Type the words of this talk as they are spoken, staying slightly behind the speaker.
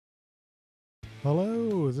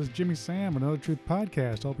Hello, this is Jimmy Sam, Another Truth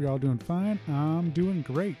Podcast. Hope you're all doing fine. I'm doing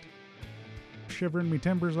great. Shivering me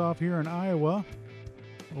timbers off here in Iowa.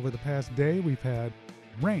 Over the past day, we've had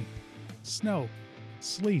rain, snow,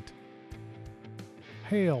 sleet,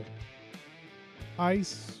 hail,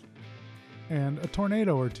 ice, and a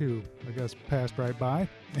tornado or two, I guess, passed right by.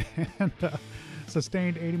 And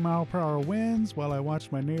sustained 80-mile-per-hour winds while I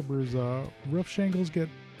watched my neighbor's roof shingles get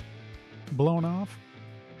blown off.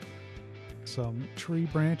 Some tree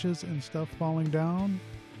branches and stuff falling down.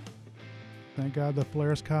 Thank God the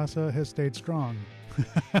Polaris Casa has stayed strong.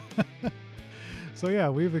 So yeah,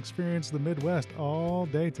 we've experienced the Midwest all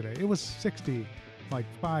day today. It was 60, like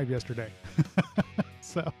 5 yesterday.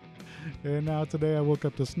 And now today I woke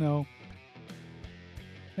up to snow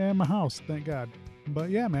and my house, thank God. But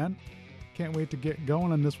yeah, man, can't wait to get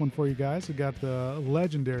going on this one for you guys. We got the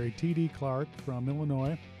legendary T.D. Clark from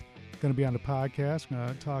Illinois. Going to be on the podcast. Going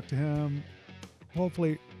to talk to him.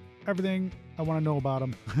 Hopefully, everything I want to know about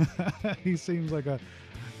him. He seems like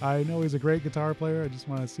I know he's a great guitar player. I just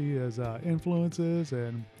want to see his influences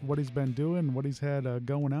and what he's been doing, what he's had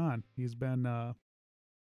going on. He's been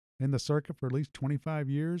in the circuit for at least 25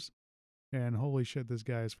 years, and holy shit, this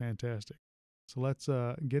guy is fantastic. So let's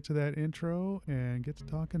get to that intro and get to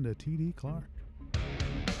talking to T.D. Clark.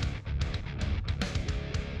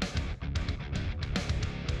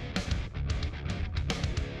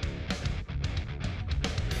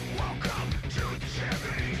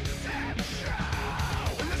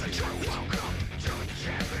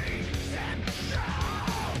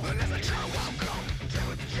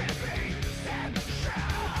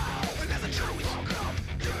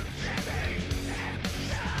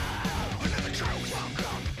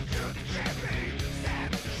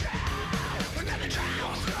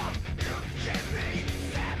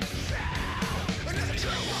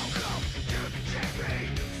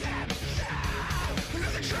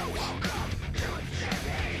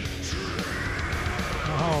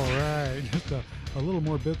 All right, just a little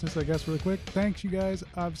more business, I guess, really quick. Thanks, you guys,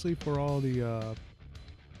 obviously, for all the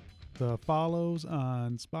follows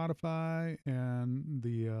on Spotify and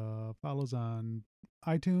the follows on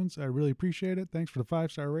iTunes. I really appreciate it. Thanks for the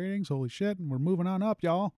 5-star ratings. Holy shit, and we're moving on up,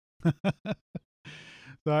 y'all.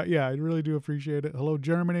 So, yeah, I really do appreciate it. Hello,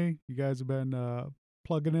 Germany. You guys have been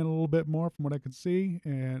plugging in a little bit more from what I can see,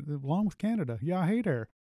 and along with Canada. Yeah, hey there.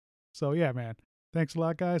 So, yeah, man. Thanks a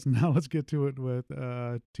lot, guys. Now let's get to it with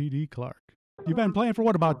T.D. Clark. You've been playing for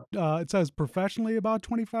what, about, it says professionally, about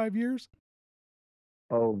 25 years?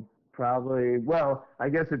 Oh, probably. Well, I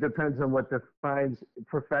guess it depends on what defines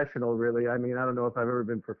professional, really. I mean, I don't know if I've ever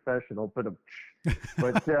been professional, but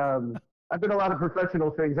I've been a lot of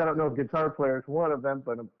professional things. I don't know if guitar player is one of them,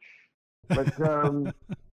 but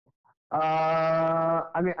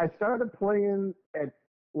I mean, I started playing at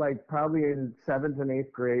like probably in seventh and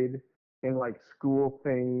eighth grade in like school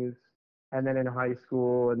things, and then in high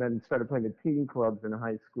school, and then started playing the teen clubs in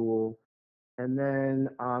high school, and then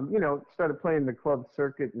started playing the club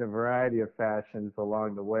circuit in a variety of fashions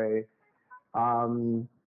along the way. Um,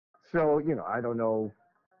 so I don't know.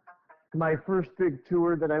 My first big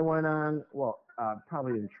tour that I went on, well,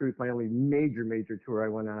 probably in truth, my only major tour I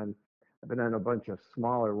went on. I've been on a bunch of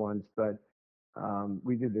smaller ones, but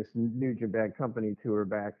we did this Nugent Bad Company tour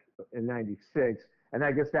back in '96, and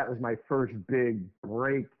I guess that was my first big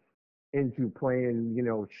break into playing,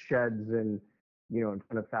 sheds and in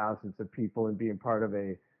front of thousands of people and being part of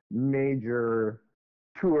a major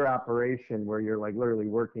tour operation where you're like literally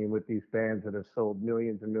working with these bands that have sold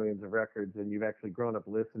millions and millions of records and you've actually grown up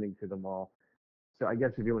listening to them all. So I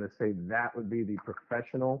guess if you want to say that would be the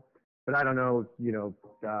professional, but I don't know,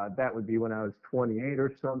 that would be when I was 28 or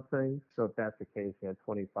something. So if that's the case, yeah,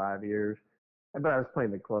 25 years. But I was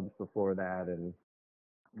playing the clubs before that and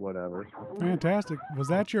whatever. Fantastic. Was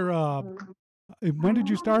that your, when did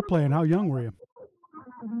you start playing? How young were you?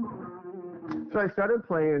 So I started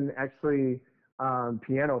playing actually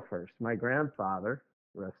piano first. My grandfather,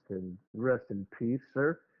 rest in peace,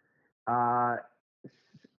 sir. Uh,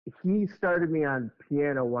 he started me on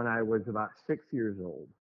piano when I was about 6 years old.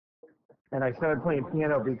 And I started playing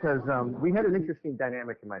piano because we had an interesting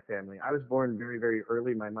dynamic in my family. I was born very, very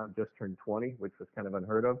early. My mom just turned 20, which was kind of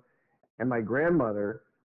unheard of. And my grandmother,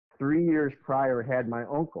 3 years prior, had my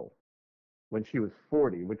uncle when she was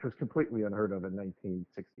 40, which was completely unheard of in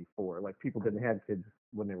 1964. Like people didn't have kids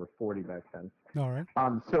when they were 40 back then. All right.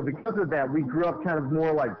 So because of that, we grew up kind of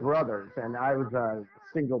more like brothers, and I was a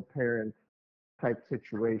single parent type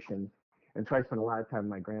situation. And so I spent a lot of time at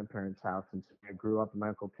my grandparents' house, and so I grew up. And my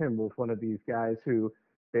uncle Tim was one of these guys who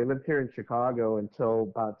they lived here in Chicago until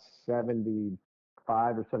about 70.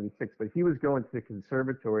 or 76, but he was going to the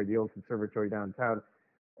conservatory, the old conservatory downtown.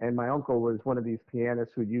 And my uncle was one of these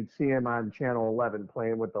pianists who you'd see him on Channel 11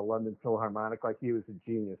 playing with the London Philharmonic, like he was a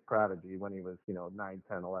genius prodigy when he was, 9,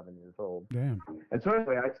 10, 11 years old. Damn. And so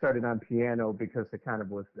anyway, I started on piano because it kind of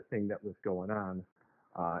was the thing that was going on.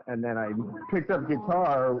 And then I picked up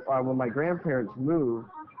guitar when my grandparents moved.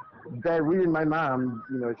 That we and my mom,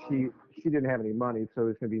 she didn't have any money, so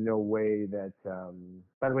there's going to be no way that.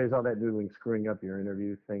 By the way, is all that noodling screwing up your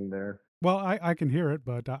interview thing there? Well, I can hear it,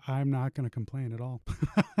 but I'm not going to complain at all.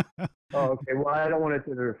 Oh, okay. Well, I don't want it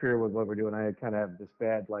to interfere with what we're doing. I kind of have this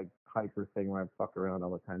bad like hyper thing where I fuck around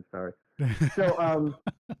all the time. Sorry. So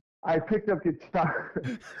I picked up guitar.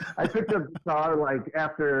 I picked up guitar like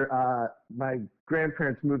after my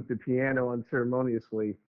grandparents moved the piano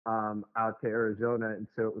unceremoniously out to Arizona, and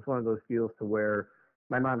so it was one of those deals to where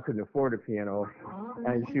my mom couldn't afford a piano,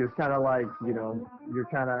 and she was kind of like, you're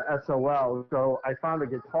kind of SOL. So I found a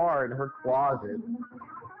guitar in her closet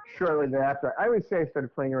shortly thereafter. I would say I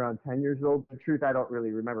started playing around 10 years old. The truth, I don't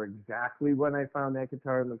really remember exactly when I found that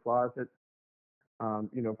guitar in the closet.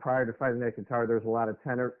 Prior to finding that guitar, there was a lot of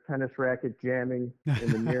tennis racket jamming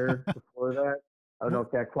in the mirror before that. I don't know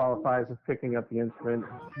if that qualifies as picking up the instrument.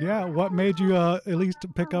 Yeah, what made you at least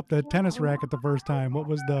pick up the tennis racket the first time? What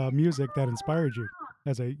was the music that inspired you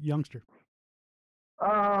as a youngster?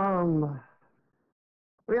 My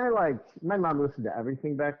mom listened to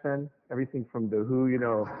everything back then. Everything from The Who,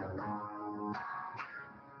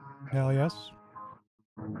 Hell yes.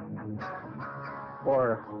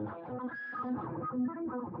 or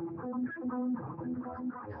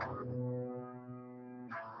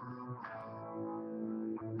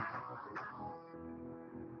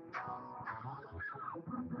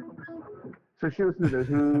so she listened to The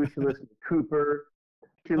Who, she listened to Cooper,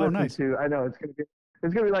 she listened nice. to. I know it's gonna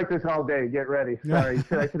be like this all day. Get ready. Sorry,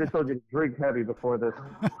 I should have told you to drink heavy before this.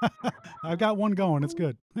 I've got one going. It's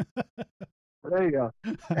good. There you go.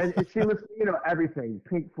 And she listened, everything.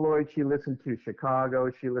 Pink Floyd. She listened to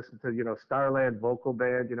Chicago. She listened to, Starland Vocal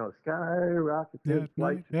Band. Skyrocket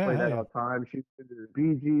Flight. She played that all the time. She listened to the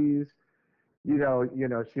Bee Gees. She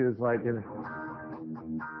was like, here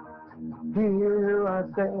I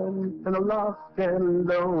stand in a lost and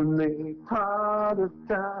lonely part of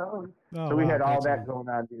town. Oh, so we had all that song. going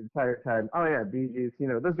on the entire time. Oh yeah, Bee Gees.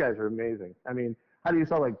 Those guys are amazing. I mean, how do you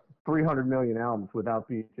sell like 300 million albums without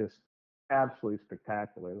being just absolutely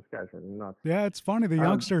spectacular? Those guys are nuts. Yeah, it's funny. The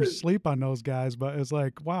youngsters sleep on those guys, but it's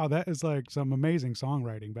like, wow, that is like some amazing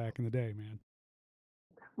songwriting back in the day, man.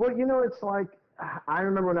 Well, it's like, I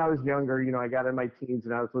remember when I was younger, I got in my teens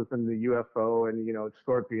and I was listening to UFO and,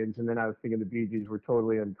 Scorpions. And then I was thinking the Bee Gees were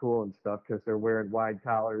totally uncool and stuff because they're wearing wide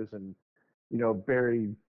collars and,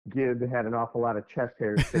 Barry Gibb had an awful lot of chest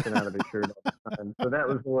hair sticking out of his shirt all the time. So that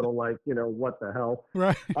was a little like, what the hell?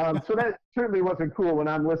 Right. So that certainly wasn't cool when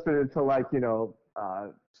I'm listening to like,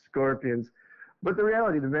 Scorpions. But the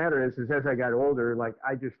reality of the matter is as I got older, like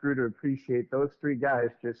I just grew to appreciate those three guys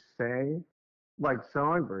just sang like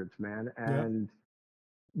songbirds, man. And,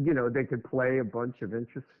 they could play a bunch of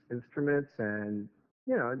instruments and,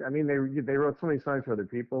 I mean, they wrote so many songs for other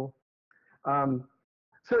people. So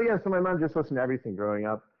my mom just listened to everything growing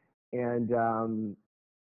up. And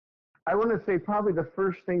I want to say probably the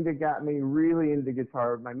first thing that got me really into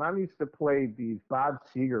guitar, my mom used to play these Bob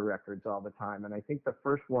Seger records all the time. And I think the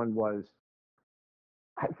first one was,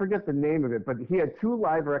 I forget the name of it, but he had 2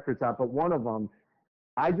 live records out, but one of them,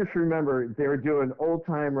 I just remember they were doing old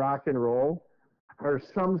time rock and roll or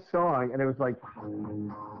some song, and it was like,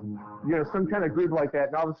 some kind of groove like that.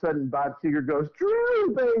 And all of a sudden, Bob Seger goes,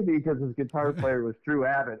 "Drew, baby," because his guitar player was Drew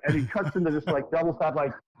Abbott, and he cuts into this like double stop,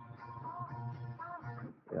 like,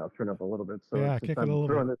 I'll turn up a little bit. So kick it a little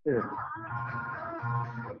bit. This here.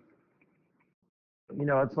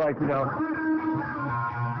 It's like,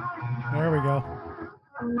 There we go.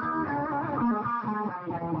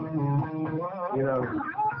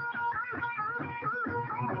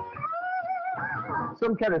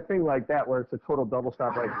 Some kind of thing like that where it's a total double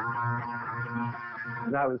stop, like,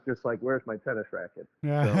 and I was just like, where's my tennis racket?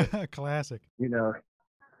 Yeah, so, classic.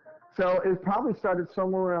 So it probably started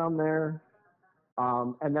somewhere around there.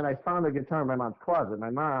 And then I found a guitar in my mom's closet. My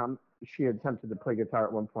mom, she had attempted to play guitar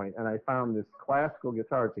at one point, and I found this classical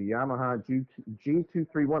guitar. It's a Yamaha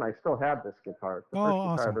G231. I still have this guitar. It's the first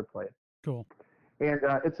guitar I ever played. Cool. And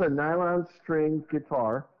it's a nylon string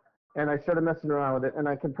guitar. And I started messing around with it, and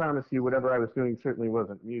I can promise you whatever I was doing certainly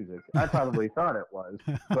wasn't music. I probably thought it was,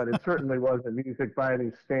 but it certainly wasn't music by any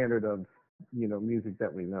standard of, music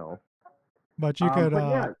that we know. But you could,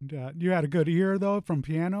 you had a good ear, though, from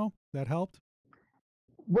piano? That helped?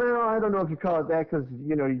 Well, I don't know if you call it that because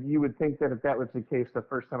you would think that if that was the case, the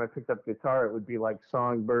first time I picked up guitar, it would be like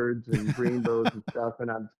songbirds and rainbows and stuff. And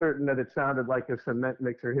I'm certain that it sounded like a cement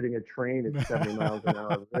mixer hitting a train at 70 miles an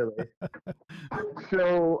hour, really.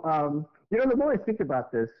 So, the more I think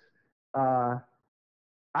about this, uh,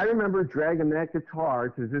 I remember dragging that guitar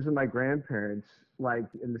to visit my grandparents, like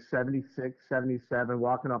in the 76, 77,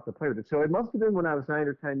 walking off the plane with it. So it must have been when I was 9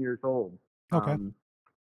 or 10 years old. Okay. Um,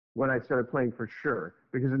 when I started playing for sure.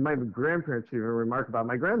 Because my grandparents even remark about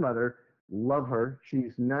my grandmother, love her.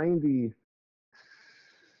 She's 97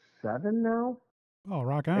 now, Oh,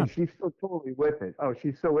 rock and on. she's still totally with it. Oh,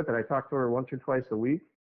 she's still with it. I talk to her once or twice a week.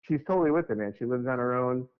 She's totally with it, man. She lives on her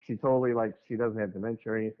own. She totally like she doesn't have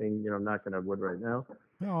dementia or anything. I'm knocking on wood right now.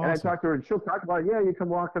 Oh, And I awesome. talked to her, and she'll talk about, yeah, you come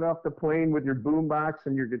walking off the plane with your boombox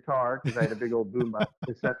and your guitar, because I had a big old boombox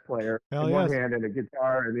cassette player Hell in one yes. hand and a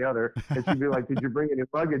guitar in the other. And she'd be like, did you bring any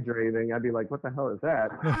luggage or anything? I'd be like, what the hell is that?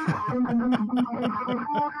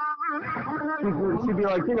 She'd be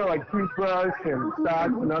like, like toothbrush and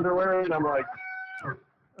socks and underwear. And I'm like,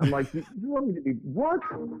 you want me to be what?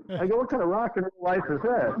 I go, what kind of rock and roll life is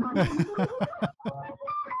that?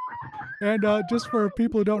 And just for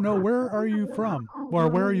people who don't know, where are you from? Or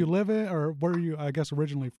where are you living? Or where are you, I guess,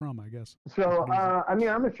 originally from, I guess. So,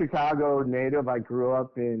 I'm a Chicago native. I grew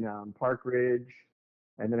up in Park Ridge,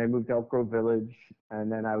 and then I moved to Elk Grove Village,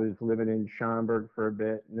 and then I was living in Schaumburg for a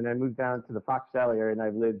bit, and then I moved down to the Fox Valley area, and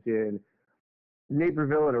I've lived in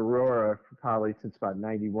Naperville and Aurora for probably since about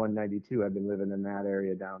 91, 92. I've been living in that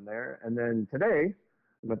area down there. And then today,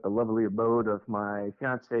 I'm at the lovely abode of my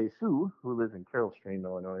fiancee, Sue, who lives in Carroll Stream,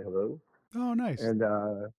 Illinois. Hello. Oh, nice. And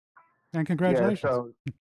And yeah, congratulations. so,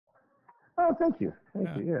 oh, thank you. Thank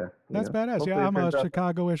Yeah. you. Yeah. That's badass. Yeah, Hopefully it I'm a turns out.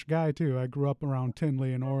 Chicago-ish guy too. I grew up around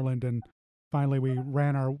Tinley and Orland, and finally we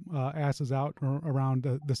ran our asses out around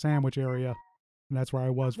the Sandwich area, and that's where I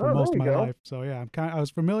was for Oh, most there of you my go. life. So yeah, I was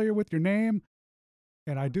familiar with your name,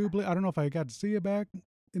 and I do believe I don't know if I got to see you back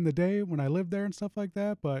in the day when I lived there and stuff like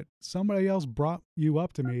that, but somebody else brought you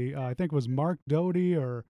up to me. I think it was Mark Doty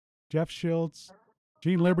or Jeff Schultz,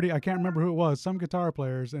 Gene Liberty. I can't remember who it was. Some guitar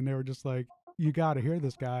players, and they were just like, "You got to hear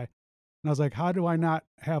this guy." And I was like, how do I not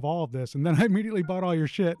have all of this? And then I immediately bought all your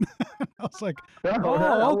shit. I was like, Oh, oh,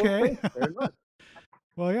 well, okay. thank you very much.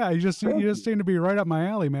 Well, yeah, you Thank just you. seem to be right up my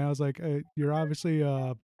alley, man. I was like, you're obviously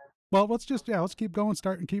well, let's keep going,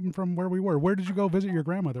 starting keeping from where we were. Where did you go visit your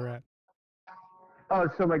grandmother at? Oh,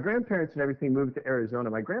 so my grandparents and everything moved to Arizona.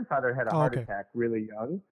 My grandfather had a Oh, heart okay. attack really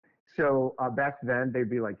young. So back then, they'd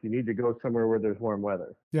be like, you need to go somewhere where there's warm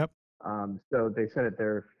weather. Yep. So they sent it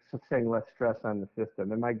there, saying less stress on the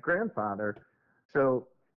system. And my grandfather, so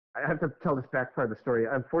I have to tell this back part of the story.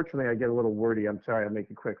 Unfortunately, I get a little wordy. I'm sorry, I'll make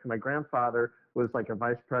it quick. So my grandfather was like a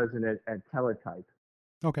vice president at Teletype.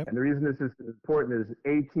 Okay. And the reason this is important is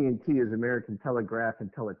AT&T is American Telegraph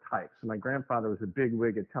and Teletype. So my grandfather was a big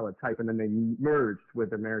wig at Teletype, and then they merged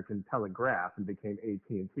with American Telegraph and became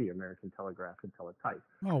AT&T, American Telegraph and Teletype.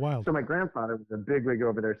 Oh, wild. So my grandfather was a big wig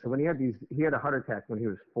over there. So when he had a heart attack when he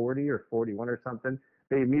was 40 or 41 or something.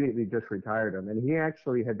 They immediately just retired him, and he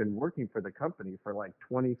actually had been working for the company for like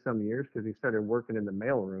 20 some years because he started working in the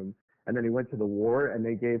mailroom, and then he went to the war, and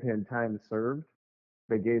they gave him time served.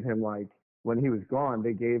 They gave him like when he was gone,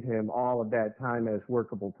 they gave him all of that time as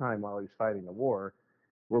workable time while he was fighting the war,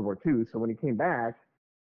 World War II. So when he came back,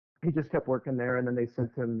 he just kept working there, and then they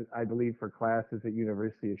sent him, I believe, for classes at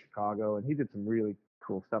University of Chicago, and he did some really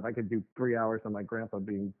cool stuff. I could do 3 hours on my grandpa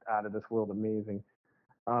being out of this world amazing.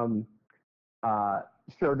 Um, uh,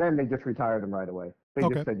 so then they just retired him right away. They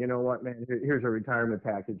Okay. just said, you know what, man, here's a retirement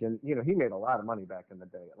package, and he made a lot of money back in the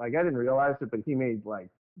day. Like I didn't realize it, but he made like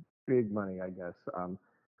big money, I guess.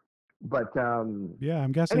 But Yeah,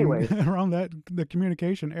 I'm guessing anyway, around the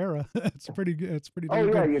communication era, it's pretty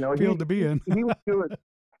oh damn yeah, good field to be in. he was doing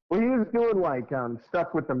well, he was doing like stuff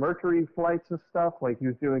with the Mercury flights and stuff. Like he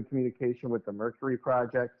was doing communication with the Mercury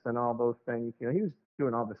projects and all those things. He was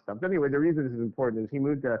doing all this stuff. But anyway, the reason this is important is he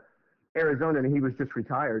moved to Arizona and he was just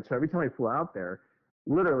retired. So every time I flew out there,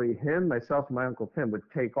 literally him, myself, and my uncle Tim would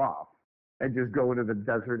take off and just go into the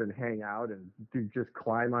desert and hang out and just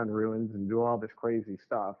climb on ruins and do all this crazy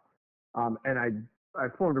stuff. And I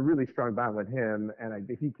formed a really strong bond with him, and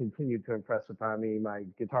he continued to impress upon me my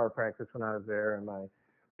guitar practice when I was there, and my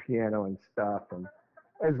piano and stuff, and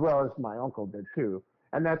as well as my uncle did too.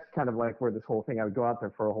 And that's kind of like where this whole thing. I would go out there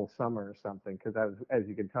for a whole summer or something because I was, as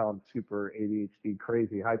you can tell, I'm super ADHD,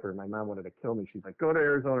 crazy hyper. My mom wanted to kill me. She's like, "Go to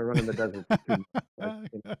Arizona, run in the desert for 2 months.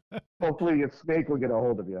 Like, hopefully, a snake will get a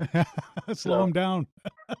hold of you." Slow So him down.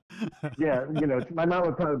 yeah, my mom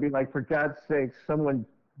would probably be like, "For God's sake, someone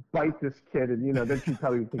bite this kid, and then she'd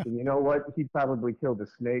probably be thinking, you know what, he probably killed a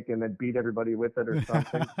snake and then beat everybody with it or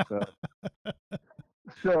something.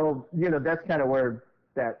 So that's kind of where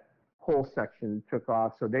that whole section took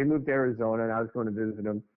off. So they moved to Arizona, and I was going to visit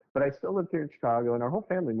them, but I still lived here in Chicago, and our whole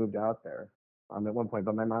family moved out there at one point.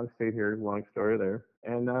 But my mom stayed here. Long story there,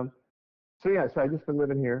 and so yeah, so I just been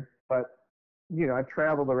living here, but I've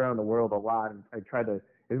traveled around the world a lot, and I try to,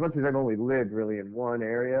 as much as I've only lived really in one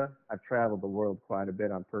area, I've traveled the world quite a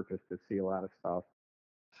bit on purpose to see a lot of stuff.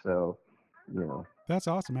 So, you know, That's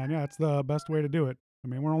awesome, man. Yeah, it's the best way to do it. I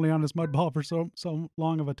mean, we're only on this mud ball for so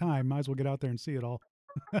long of a time. Might as well get out there and see it all.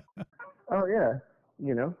 oh yeah,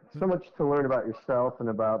 so much to learn about yourself and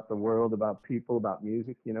about the world, about people, about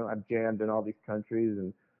music. I've jammed in all these countries,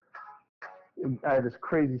 and I had this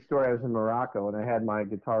crazy story. I was in Morocco, and I had my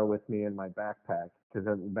guitar with me in my backpack because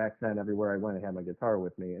back then everywhere I went, I had my guitar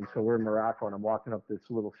with me. And so we're in Morocco, and I'm walking up this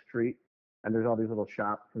little street, and there's all these little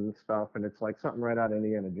shops and stuff, and it's like something right out of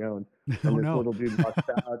Indiana Jones. Oh And this no. little dude walks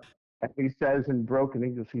out, and he says in broken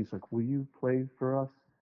English, he's like, "Will you play for us?"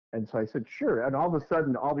 And so I said, "Sure." And all of a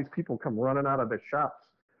sudden, all these people come running out of the shops,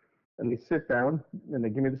 and they sit down and they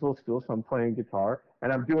give me this little stool, so I'm playing guitar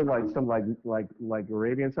and I'm doing like some like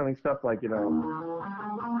Arabian something stuff, like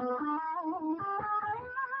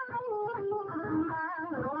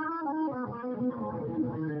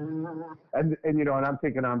and I'm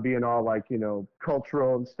thinking I'm being all like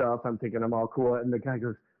cultural and stuff. I'm thinking I'm all cool, and the guy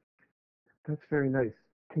goes, "That's very nice.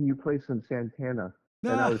 Can you play some Santana?"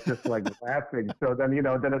 And I was just like laughing. So then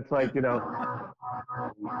then it's like Good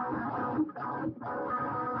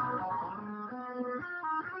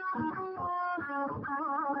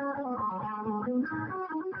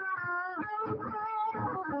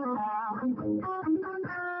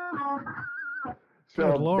so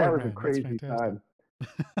that Lord, was a man. That's crazy fantastic. time.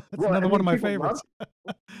 That's Well, another I one of mean, my people love. favorites.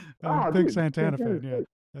 I'm a Oh, big dude, Santana fan. Santana's Yeah, great.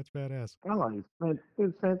 that's badass. Oh,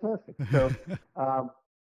 it's fantastic. Um,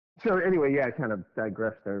 so anyway, yeah, I kind of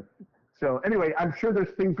digressed there. So anyway, I'm sure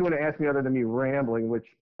there's things you want to ask me other than me rambling, which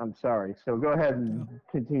I'm sorry. So go ahead and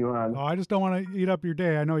continue on. Oh, I just don't want to eat up your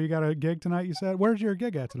day. I know you got a gig tonight, you said. Where's your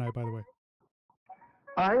gig at tonight, by the way?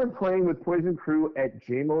 I am playing with Poison Crue at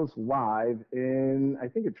JMO's Live in, I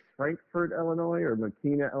think it's Frankfort, Illinois, or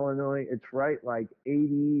Makina, Illinois. It's right like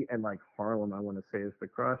 80 and like Harlem, I want to say, is the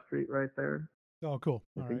cross street right there. Oh, cool.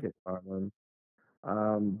 I All think right. it's Harlem.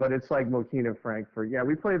 But it's like Mokina, Frankfurt. Yeah,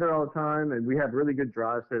 we play there all the time, and we have really good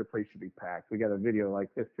draws there. The place should be packed. We got a video like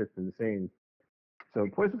this, just insane. So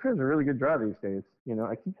Poison Crew's a really good draw these days.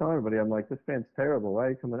 I keep telling everybody, I'm like, this band's terrible. Why are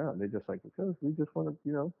you coming out? And they're just like, because we just want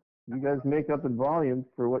to, you guys make up in volume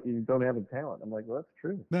for what you don't have in talent. I'm like, well, that's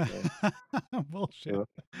true. Bullshit. So,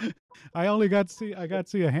 I got to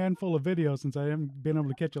see a handful of videos since I haven't been able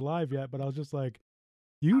to catch you live yet, but I was just like,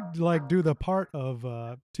 you like do the part of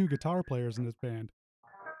two guitar players in this band,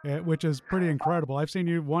 which is pretty incredible. I've seen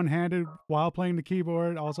you one-handed while playing the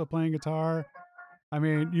keyboard, also playing guitar. I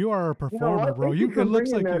mean, you are a you know performer, what? bro. Thank you It for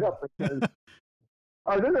looks bringing like that you. up because.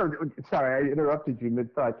 Oh no, sorry, I interrupted you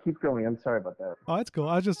mid thought. Keep going. I'm sorry about that. Oh, that's cool.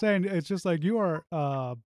 I was just saying, it's just like you are.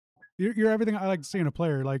 You're everything I like to see in a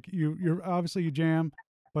player. Like you're obviously you jam,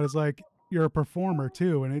 but it's like you're a performer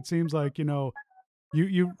too. And it seems like you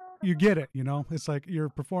get it. It's like you're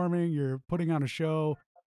performing, you're putting on a show,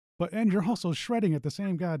 and you're also shredding at the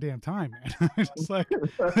same goddamn time, man. It's like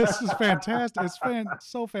this is fantastic. It's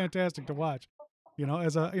so fantastic to watch.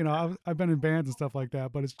 As I've been in bands and stuff like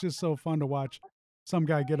that, but it's just so fun to watch some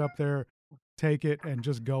guy get up there, take it, and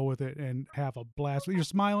just go with it and have a blast. But you're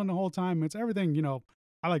smiling the whole time. It's everything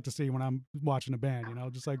I like to see when I'm watching a band.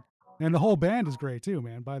 Just like, and the whole band is great too,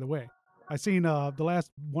 man. By the way, I seen the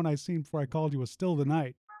last one I seen before I called you was "Still the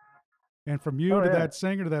Night." And from you Oh to yeah. that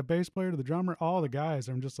singer to that bass player to the drummer, all the guys,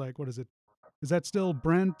 I'm just like, what is it? Is that still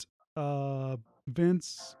Brent,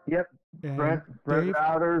 Vince, Yep. and Brent Dave?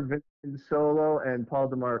 Router, Vincent Solo, and Paul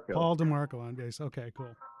DeMarco. Paul DeMarco on bass. Okay,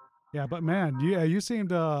 cool. Yeah, but man, you seem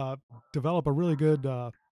to develop a really good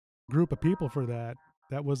group of people for that.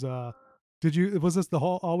 That was was this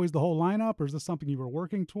always the whole lineup, or is this something you were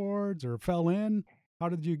working towards, or fell in? How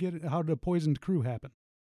did you get it? How did the Poisoned Crew happen?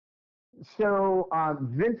 So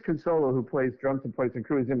Vince Consolo, who plays drums in Poison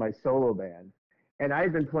Crew, is in my solo band, and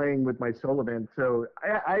I've been playing with my solo band. So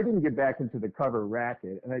I didn't get back into the cover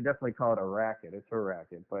racket, and I definitely call it a racket. It's a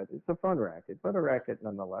racket, but it's a fun racket, but a racket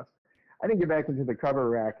nonetheless. I didn't get back into the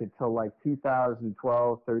cover racket till like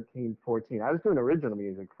 2012, 13, 14. I was doing original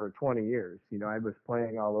music for 20 years. I was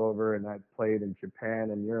playing all over, and I played in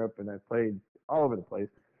Japan and Europe, and I played all over the place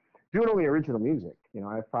doing only original music.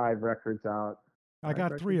 I have 5 records out. I Five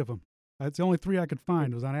got three records. of them. That's the only three I could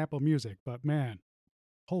find. It was on Apple Music, but man,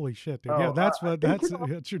 Holy shit, dude. Yeah, Oh, that's what it should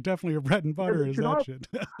that's your definitely your bread and yeah, butter they is should that all. shit.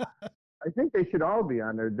 I think they should all be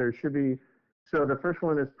on there. There should be. So the first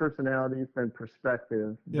one is personalities, then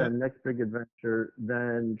perspective, Yep. then next big adventure,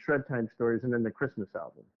 then shred time stories, and then the Christmas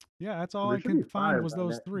album. Yeah, that's So all there I should be could find five was on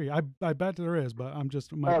those that. three. I bet there is, but I'm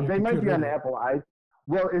just might Oh, be a they might computer be on idiot. Apple.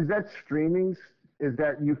 Well, is that streaming? Is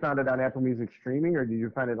that you found it on Apple Music streaming, or did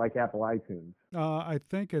you find it like Apple iTunes? I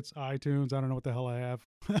think it's iTunes. I don't know what the hell I have.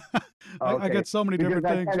 Oh, I okay, get so many because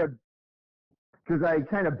different things. I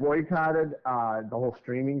kind of boycotted the whole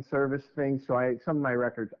streaming service thing. So some of my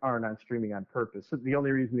records aren't on streaming on purpose. So the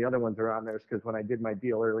only reason the other ones are on there is because when I did my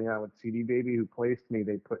deal early on with CD Baby, who placed me,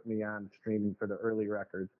 they put me on streaming for the early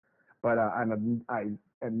records. But I am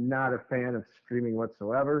not a fan of streaming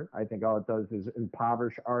whatsoever. I think all it does is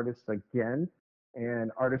impoverish artists again,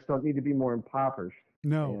 and artists don't need to be more impoverished.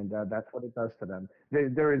 No. And that's what it does to them.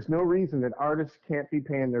 There is no reason that artists can't be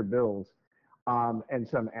paying their bills, and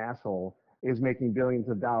some asshole is making billions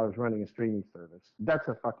of dollars running a streaming service. That's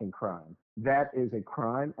a fucking crime. That is a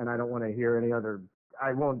crime, and I don't want to hear any other.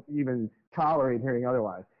 I won't even tolerate hearing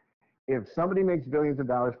otherwise. If somebody makes billions of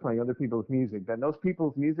dollars playing other people's music, then those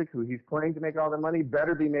people's music who he's playing to make all the money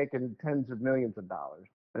better be making tens of millions of dollars.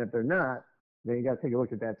 And if they're not, then you got to take a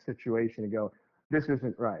look at that situation and go, this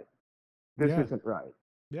isn't right. This Yeah. isn't right.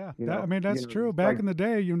 Yeah. You I know, mean, that's true. it's Back like, in the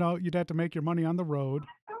day, you'd have to make your money on the road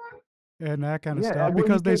and that kind of yeah, stuff well,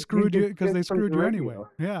 because you they get from screwed the you anyway. radio.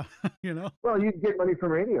 Yeah. you know. Well, you get money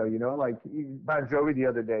from radio, like Bon Jovi the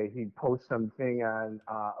other day. He posts something on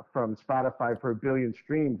from Spotify for 1 billion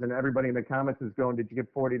streams, and everybody in the comments is going, "Did you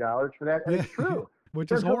get $40 for that?" And Yeah. it's true.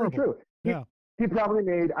 Which It's is absolutely horrible. true. He Yeah. he probably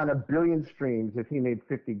made on 1 billion streams. If he made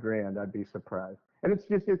 50 grand, I'd be surprised. And it's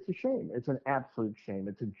a shame. It's an absolute shame.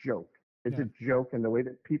 It's a joke. It's Yeah. a joke, and the way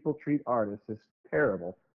that people treat artists is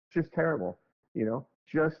terrible. It's just terrible.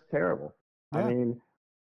 Just terrible. I Yeah. mean,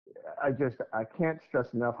 I can't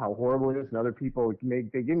stress enough how horrible it is. And other people they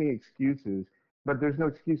give me excuses, but there's no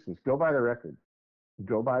excuses. Go buy the record.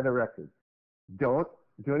 Go buy the record. Don't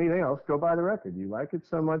do anything else. Go buy the record. You like it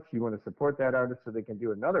so much, you want to support that artist so they can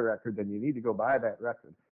do another record. Then you need to go buy that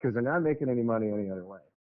record because they're not making any money any other way.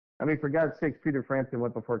 I mean, for God's sakes, Peter Frampton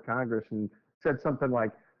went before Congress and said something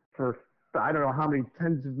like, for I don't know how many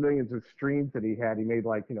tens of millions of streams that he had, he made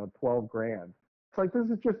like 12 grand. It's like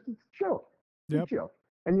it's a joke. It's Yep. a joke.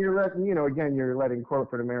 And you're letting, again, you're letting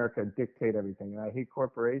corporate America dictate everything. And I hate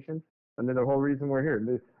corporations, and they're the whole reason we're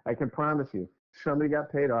here. I can promise you, somebody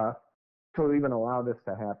got paid off to even allow this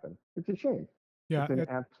to happen. It's a shame. Yeah. It's an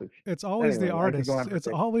absolute shame. It's always the Anyway, I could go artists. on for It's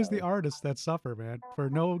 6 always the hours. artists that suffer, man, for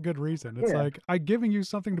no good reason. It's Yeah. like I'm giving you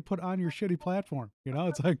something to put on your shitty platform.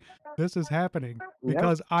 It's like this is happening Yep.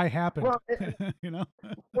 because I happened. Well, it, you know?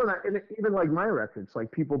 and even like my records,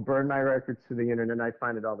 like people burn my records to the internet, and I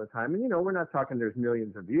find it all the time. And we're not talking there's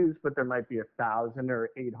millions of views, but there might be 1,000 or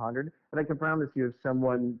 800. And I can promise you, if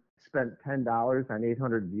someone spent $10 on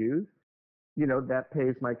 800 views, that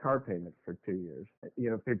pays my car payment for 2 years.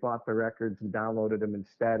 If they bought the records and downloaded them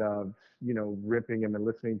instead of, ripping them and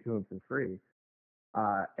listening to them for free.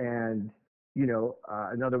 And,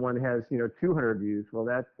 another one has, 200 views. Well,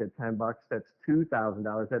 that's at $10. That's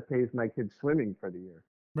 $2,000. That pays my kids swimming for the year.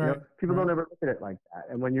 Right. People Right. don't ever look at it like that.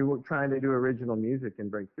 And when you're trying to do original music and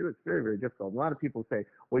break through, it's very, very difficult. A lot of people say,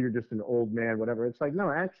 well, you're just an old man, whatever. It's like,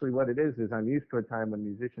 no, actually, what it is I'm used to a time when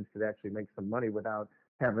musicians could actually make some money without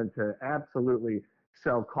having to absolutely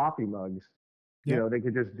sell coffee mugs. Yep. They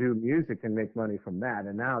could just do music and make money from that.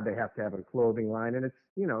 And now they have to have a clothing line, and it's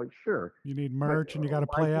sure. You need But merch and you got to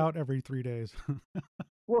why play out every 3 days.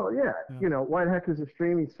 well, yeah, Yeah. why the heck is a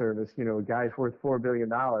streaming service? A guy's worth $4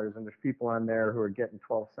 billion, and there's people on there who are getting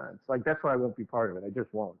 12 cents. Like that's why I won't be part of it. I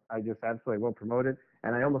just won't. I just absolutely won't promote it.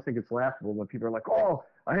 And I almost think it's laughable when people are like, "Oh,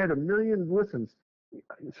 I had 1 million listens."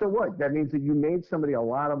 So what? That means that you made somebody a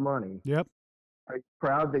lot of money. Yep. Are you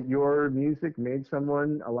proud that your music made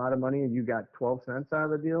someone a lot of money and you got 12 cents out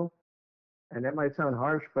of the deal? And that might sound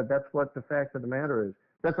harsh, but that's what the fact of the matter is.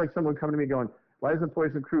 That's like someone coming to me going, why doesn't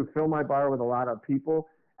Poison Crew fill my bar with a lot of people?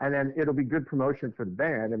 And then it'll be good promotion for the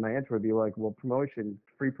band. And my answer would be like, well,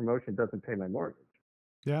 free promotion doesn't pay my mortgage.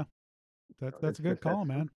 Yeah. That's a good call,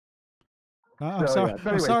 man. I'm So, sorry. yeah. So I'm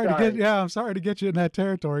anyway, sorry to sorry. get. Yeah, I'm sorry to get you in that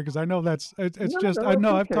territory because I know it's No, just. no, I it's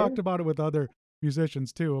know I've okay. talked about it with other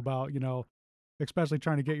musicians too about especially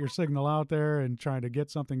trying to get your signal out there and trying to get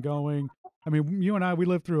something going. I mean, you and I we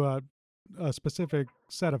lived through a specific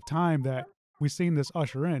set of time that we seen this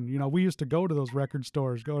usher in. We used to go to those record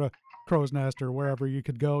stores, go to Crow's Nest or wherever you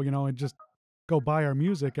could go, and just go buy our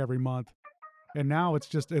music every month. And now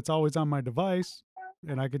it's always on my device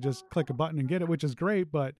and I could just click a button and get it, which is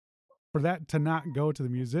great. But for that to not go to the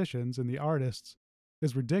musicians and the artists,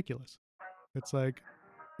 is ridiculous. It's like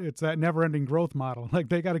it's that never-ending growth model. Like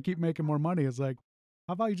they got to keep making more money. It's like,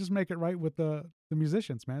 how about you just make it right with the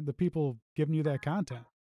musicians, man? The people giving you that content.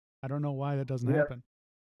 I don't know why that doesn't Yeah, happen.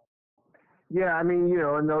 yeah. I mean, you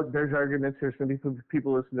know, and there's arguments. There's going to be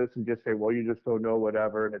people listen to this and just say, "Well, you just don't know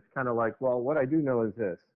whatever." And it's kind of like, well, what I do know is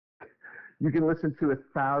this: you can listen to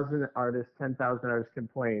 1,000 artists, 10,000 artists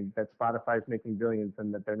complain that Spotify's making billions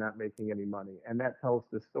and that they're not making any money, and that tells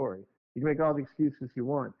the story. You can make all the excuses you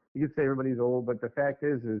want. You can say everybody's old, but the fact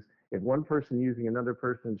is if one person using another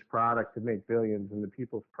person's product to make billions and the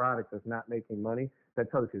people's product is not making money,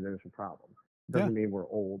 that tells you there's a problem. It Yeah, doesn't mean we're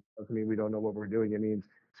old. It doesn't mean we don't know what we're doing. It means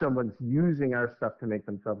someone's using our stuff to make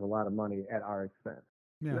themselves a lot of money at our expense,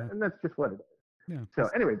 yeah, and that's just what it is. yeah. So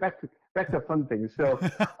anyway, back to fun things. So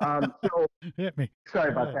Hit me.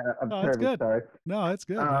 sorry Go about ahead. that. I'm Oh, that's terribly good. sorry. No, that's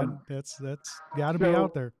good, Um, man. That's got to be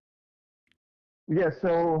out so there. yeah,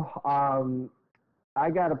 I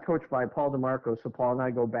got approached by Paul DeMarco. So Paul and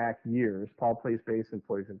I go back years. Paul plays bass in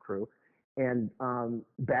Poison Crew, and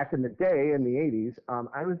back in the day in the '80s,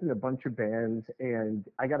 I was in a bunch of bands, and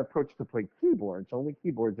I got approached to play keyboards, only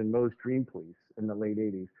keyboards in Moe's Dream Police in the late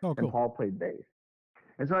 '80s, Oh, and cool. Paul played bass.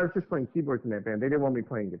 And so I was just playing keyboards in that band. They didn't want me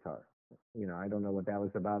playing guitar. You know, I don't know what that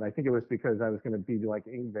was about. I think it was because I was going to be like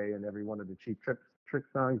Ingve in every one of the Cheap Trick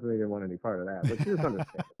songs, and they didn't want any part of that, which is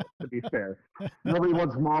understandable, to be fair. Nobody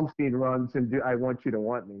wants Malmsteen runs and do I Want You to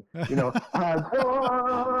Want Me. You know, I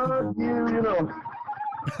want you, you know.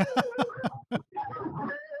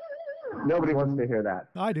 Nobody wants to hear that.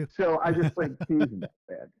 I do. So I just played keys in that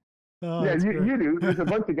band. Oh, Yeah, that's you, great. you do. There's a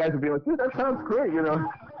bunch of guys who be like, dude, that sounds great, you know.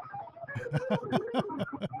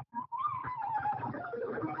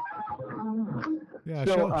 Yeah,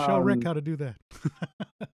 So, show Rick how to do that.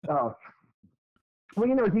 oh, well,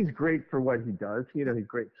 you know, he's great for what he does. You know, he's a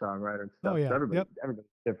great songwriter and Oh stuff. So yeah. Yep. everybody's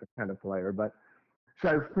a different kind of player. But so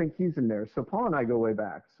I think he's in there. So Paul and I go way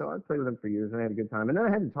back. So I played with him for years and I had a good time. And then I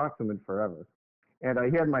hadn't talked to him in forever. And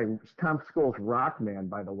he had my Tom Scholes Rockman,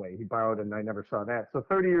 by the way. He borrowed it and I never saw that. So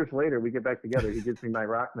 30 years later, we get back together. He gives me my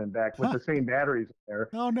Rockman back with the same batteries in there.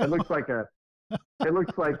 Oh no. It looks like it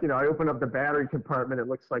looks like, you know, I open up the battery compartment. It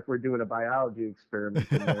looks like we're doing a biology experiment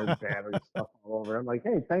and there's battery stuff all over. I'm like,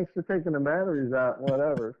 hey, thanks for taking the batteries out,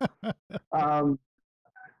 whatever. Um,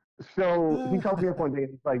 so he calls me up one day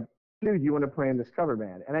and he's like, dude, you want to play in this cover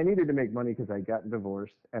band? And I needed to make money because I got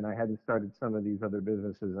divorced and I hadn't started some of these other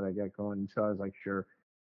businesses that I got going. And so I was like, sure.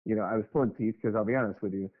 You know, I was pulling teeth because I'll be honest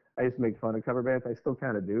with you, I used to make fun of cover bands. I still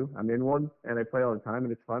kind of do. I'm in one and I play all the time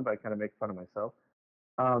and it's fun, but I kind of make fun of myself.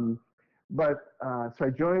 Um, so I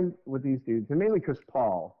joined with these dudes, and mainly because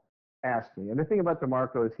Paul asked me. And the thing about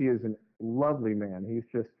DeMarco is he is a lovely man. He's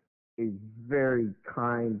just a very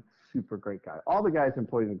kind, super great guy. All the guys in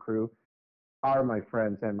Poison Crew are my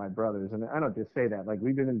friends and my brothers. And I don't just say that. Like,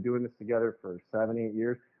 we've been doing this together for 7, 8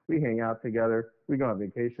 years. We hang out together. We go on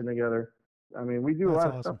vacation together. I mean, we do a That's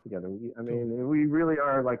lot of stuff awesome. together. I Cool. mean, we really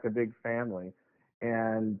are like a big family.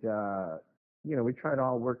 And, you know, we try to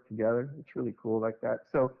all work together. It's really cool like that.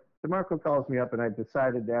 So DeMarco calls me up, and I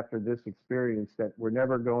decided after this experience that we're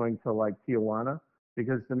never going to like Tijuana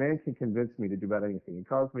because the man can convince me to do about anything. He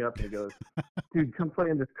calls me up and he goes, dude, come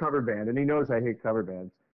play in this cover band. And he knows I hate cover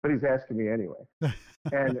bands, but he's asking me anyway.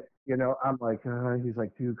 And, you know, I'm like, he's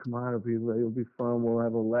like, dude, come on, it'll be fun. We'll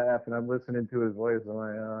have a laugh. And I'm listening to his voice. I'm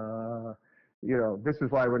like, you know, this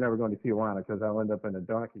is why we're never going to Tijuana because I'll end up in a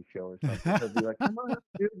donkey show or something. He'll be like, come on,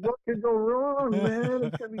 dude, what could go wrong, man?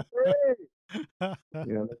 It's going to be great.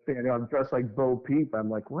 You know, next thing I know, I'm dressed like Bo Peep. I'm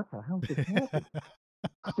like, what the hell just happened?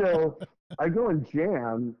 So I go and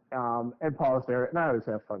jam, and Paul's there, and I always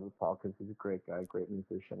have fun with Paul because he's a great guy, great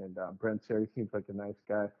musician, and Brent Seri seems like a nice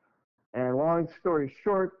guy. And long story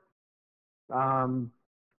short, um,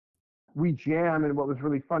 we jam, and what was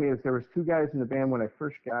really funny is there was two guys in the band when I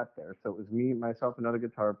first got there. So it was me, myself, another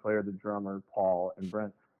guitar player, the drummer, Paul, and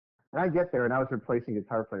Brent. And I get there, and I was replacing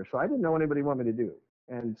guitar player, so I didn't know anybody wanted me to do.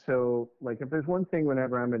 And so, like, if there's one thing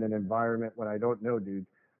whenever I'm in an environment when I don't know dudes,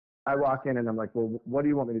 I walk in and I'm like, well, what do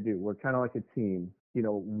you want me to do? We're kind of like a team. You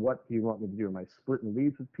know, what do you want me to do? Am I splitting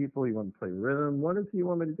leads with people? You want me to play rhythm? What do you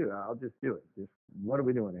want me to do? I'll just do it. Just what are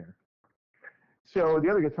we doing here? So the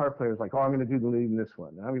other guitar player was like, oh, I'm going to do the lead in this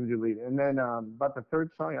one. I'm going to do the lead. And then about the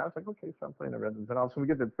third song, I was like, okay, so I'm playing the rhythms. And also we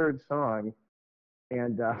get the third song,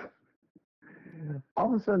 and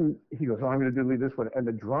all of a sudden he goes, oh, I'm going to do the lead this one. And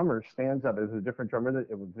the drummer stands up. There's a different drummer that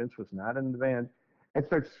Vince was not in the band, and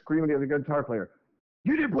starts screaming at the guitar player,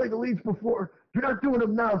 you didn't play the leads before. You're not doing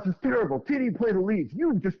them now. This is terrible. TD play the leads.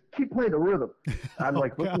 You just keep playing the rhythm. I'm Oh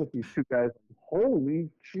like looking God. at these two guys. Holy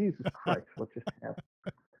Jesus Christ, what just happened?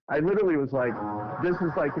 I literally was like, this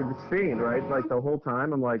is like insane, right? Like the whole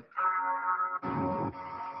time, I'm like,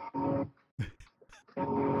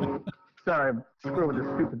 sorry, I'm screwing with this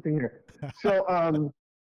stupid thing here. So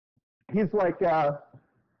he's like,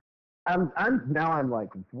 I'm like,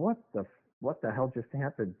 what the hell just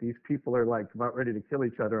happened? These people are like about ready to kill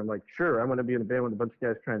each other. I'm like, sure, I'm going to be in a band with a bunch of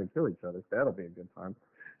guys trying to kill each other. That'll be a good time.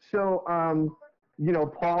 So,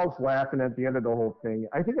 Paul's laughing at the end of the whole thing.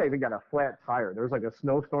 I think I even got a flat tire. There was like a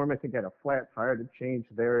snowstorm. I think I had a flat tire to change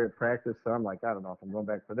there at practice. So I'm like, I don't know if I'm going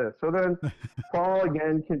back for this. So then Paul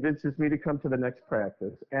again convinces me to come to the next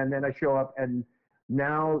practice. And then I show up, and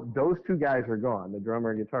now those two guys are gone, the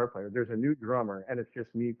drummer and guitar player. There's a new drummer, and it's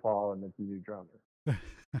just me, Paul, and it's a new drummer.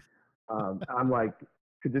 I'm like,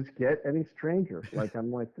 could this get any stranger? Like,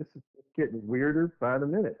 I'm like, this is getting weirder by the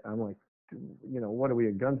minute. I'm like, what are we,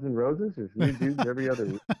 at Guns N' Roses? There's new dudes every other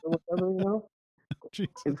week or whatever.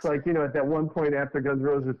 It's Jesus. like, at that one point after Guns N'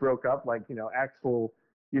 Roses broke up, like, Axl,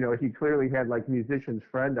 he clearly had like musician's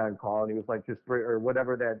friend on call, and he was like or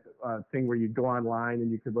whatever that thing where you go online and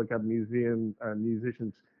you could look up musicians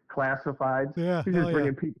classifieds. Yeah, He's hell just yeah.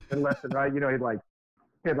 bringing people in left and right. He had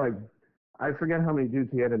like I forget how many dudes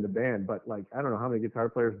he had in the band, but like I don't know how many guitar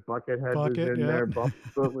players. Buckethead was Bucket, in yep. there.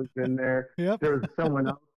 Bumblefoot was in there. Yep. There was someone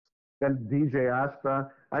else. Then DJ Asta.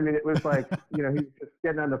 I mean, it was like he was just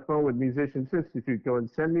getting on the phone with Musicians Institute, going,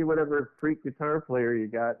 "Send me whatever freak guitar player you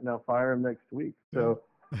got, and I'll fire him next week." So,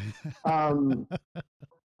 um,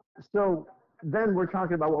 so then we're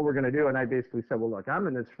talking about what we're going to do, and I basically said, "Well, look, I'm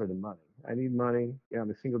in this for the money. I need money. I'm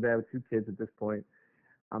a single dad with two kids at this point.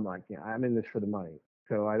 I'm like, yeah, I'm in this for the money.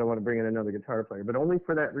 So I don't want to bring in another guitar player, but only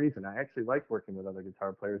for that reason. I actually like working with other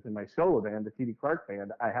guitar players. In my solo band, the T.D. Clark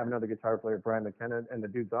Band, I have another guitar player, Brian McKenna, and the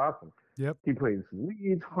dude's awesome. Yep. He plays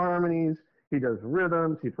leads, harmonies, he does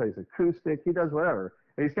rhythms, he plays acoustic, he does whatever.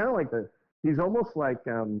 And he's kind of like he's almost like,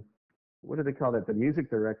 what do they call that? The music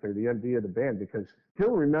director, the MD of the band, because he'll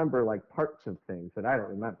remember like parts of things that I don't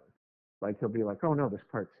remember. Like he'll be like, oh no, this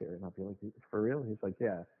part's here. And I'll be like, for real? He's like,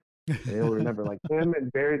 yeah. And he'll remember like him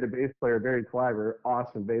and Barry, the bass player, Barry Twyver,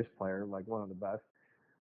 awesome bass player, like one of the best.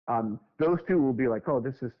 Those two will be like, oh,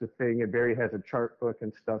 this is the thing, and Barry has a chart book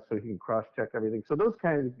and stuff, so he can cross check everything. So those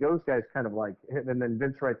guys kind of like, and then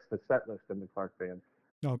Vince writes the set list in the Clark Band.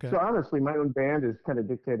 Okay. So honestly, my own band is kind of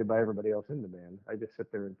dictated by everybody else in the band. I just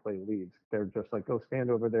sit there and play leads. They're just like, go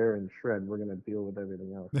stand over there and shred. We're gonna deal with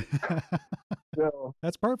everything else. So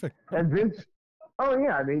that's perfect. And Vince, oh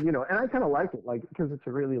yeah, I mean, and I kind of like it, like because it's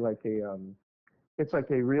a really like it's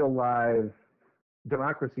like a real live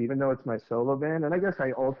democracy, even though it's my solo band. And I guess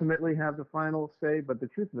I ultimately have the final say. But the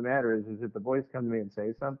truth of the matter is if the boys come to me and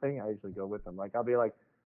say something, I usually go with them. Like I'll be like,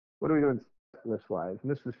 what are we doing this wise?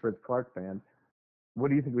 And this is for the Clark Band. What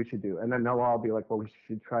do you think we should do? And then they'll all be like, well, we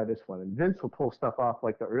should try this one. And Vince will pull stuff off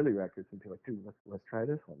like the early records and be like, dude, let's try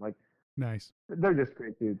this one. Like, nice. They're just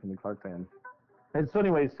great dudes in the Clark Band. And so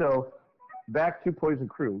anyway, so back to Poison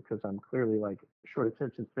Crue, because I'm clearly like short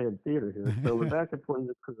attention span theater here. So we're back at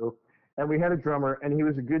Poison Crue, and we had a drummer, and he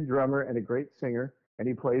was a good drummer and a great singer, and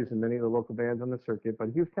he plays in many of the local bands on the circuit, but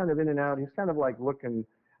he was kind of in and out. He's kind of like looking.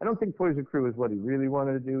 I don't think Poison Crue is what he really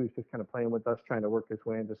wanted to do. He's just kind of playing with us, trying to work his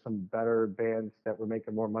way into some better bands that were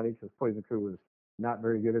making more money, because Poison Crue was not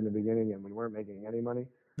very good in the beginning, and we weren't making any money.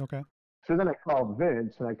 Okay. So then I called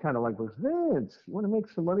Vince, and I kind of like was, Vince, you want to make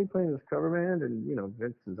some money playing this cover band? And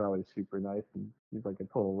Vince is always super nice, and he's like a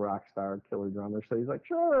total rock star, killer drummer. So he's like,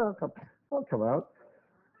 sure, I'll come out.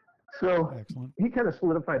 So excellent. He kind of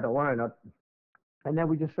solidified the lineup, and then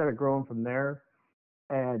we just started growing from there.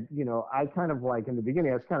 And I kind of like in the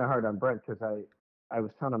beginning, I was kind of hard on Brent because I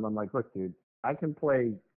was telling him, I'm like, look, dude, I can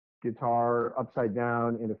play guitar upside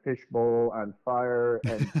down in a fishbowl on fire,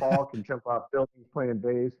 and Paul can jump off buildings playing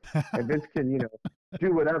bass, and Vince can,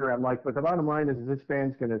 do whatever. I'm like, but the bottom line is this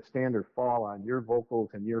band's going to stand or fall on your vocals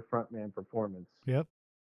and your frontman performance. Yep.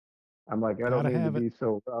 I'm like, I don't mean to be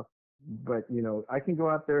so rough, but I can go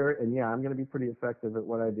out there and yeah, I'm going to be pretty effective at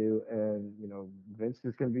what I do, and Vince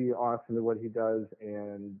is going to be awesome at what he does,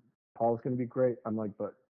 and Paul's going to be great. I'm like,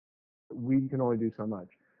 but we can only do so much.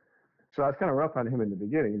 So I was kind of rough on him in the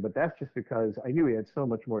beginning, but that's just because I knew he had so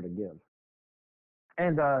much more to give.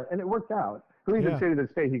 And it worked out. He'll even say to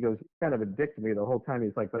this day, he goes, kind of a dick to me the whole time.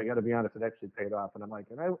 He's like, but I got to be honest, it actually paid off. And I'm like,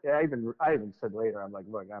 and I even said later, I'm like,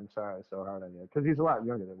 look, I'm sorry I was so hard on you, because he's a lot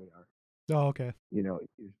younger than we are. Oh, okay.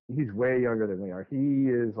 He's way younger than we are. He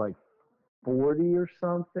is like 40 or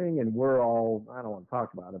something, and we're all, I don't want to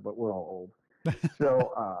talk about it, but we're all old.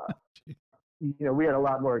 So, we had a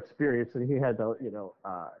lot more experience, and he had to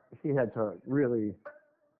really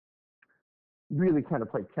really kind of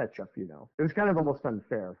played catch up, you know. It was kind of almost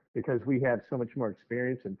unfair because we had so much more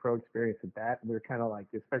experience and pro experience at that. We were kind of like,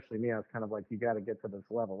 especially me, I was kind of like, you got to get to this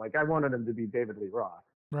level. Like I wanted him to be David Lee Roth.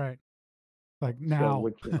 Right. Like So, now.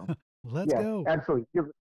 which, you know, Let's yeah, go. absolutely.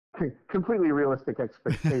 Completely realistic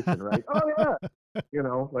expectation, right? Oh, yeah. You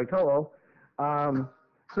know, like, hello. Um,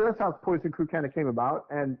 so that's how Poison Crew kind of came about.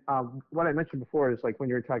 And what I mentioned before is like when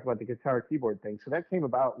you were talking about the guitar keyboard thing. So that came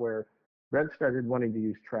about where Brent started wanting to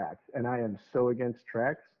use tracks. And I am so against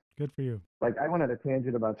tracks. Good for you. Like I went on a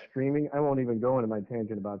tangent about streaming. I won't even go into my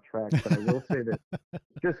tangent about tracks, but I will say that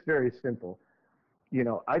just very simple. You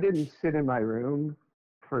know, I didn't sit in my room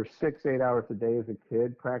for 6, 8 hours a day as a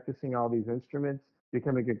kid practicing all these instruments,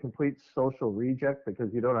 becoming a complete social reject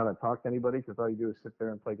because you don't know how to talk to anybody because all you do is sit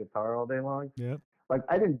there and play guitar all day long. Yep. Like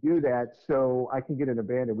I didn't do that so I can get in a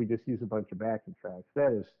band and we just use a bunch of backing tracks.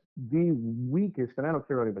 That is the weakest, and I don't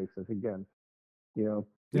care what anybody says. Again, you know,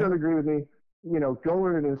 you Yep. don't agree with me, you know, go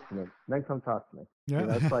learn an instrument, then come talk to me. You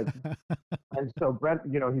know, it's Yeah. like, and so Brent,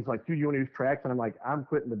 you know, he's like, dude, you want to use tracks? And I'm like, I'm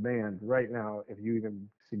quitting the band right now if you even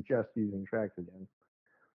suggest using tracks again.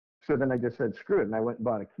 So then I just said, screw it. And I went and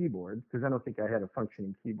bought a keyboard because I don't think I had a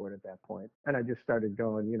functioning keyboard at that point. And I just started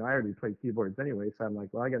going, you know, I already played keyboards anyway. So I'm like,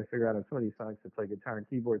 well, I got to figure out on some of these songs to play guitar and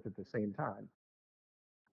keyboards at the same time.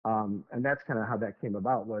 And that's kind of how that came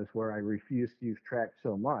about was where I refused to use tracks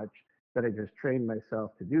so much that I just trained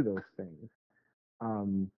myself to do those things.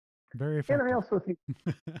 Um, Very and I effective. also think,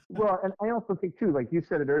 well, and I also think too, like you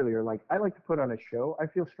said it earlier, like I like to put on a show. I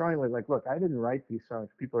feel strongly like, look, I didn't write these songs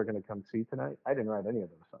people are going to come see tonight. I didn't write any of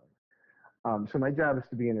those songs. So my job is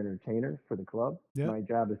to be an entertainer for the club. Yep. My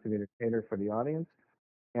job is to be an entertainer for the audience.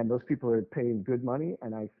 And those people are paying good money,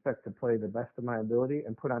 and I expect to play the best of my ability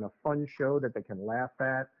and put on a fun show that they can laugh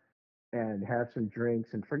at and have some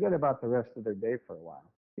drinks and forget about the rest of their day for a while,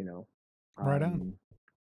 you know. Right on. Um,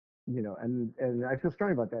 you know, and I feel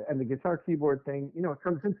strong about that. And the guitar keyboard thing, you know, it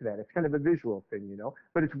comes into that. It's kind of a visual thing, you know.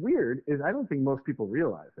 But it's weird is I don't think most people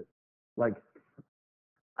realize it. Like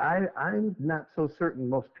I'm not so certain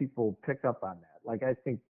most people pick up on that. Like I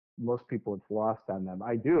think most people it's lost on them.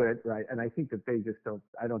 I do it right, and I think that they just don't.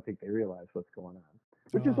 I don't think they realize what's going on,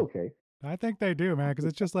 which is Oh, okay. I think they do, man, because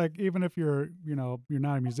it's just like even if you're, you're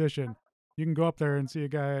not a musician, you can go up there and see a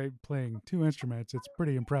guy playing two instruments. It's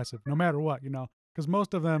pretty impressive, no matter what, because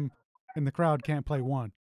most of them in the crowd can't play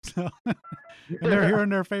one. So, and they're hearing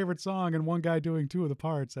their favorite song and one guy doing two of the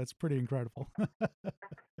parts. That's pretty incredible.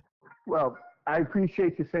 Well, I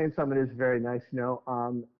appreciate you saying something that is very nice, you know.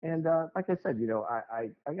 And like I said, you know,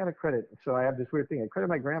 I got to credit. So I have this weird thing. I credit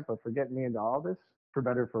my grandpa for getting me into all this, for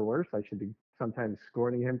better or for worse. I should be sometimes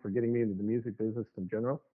scorning him for getting me into the music business in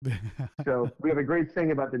general. So we have a great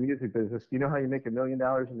thing about the music business. Do you know how you make $1 million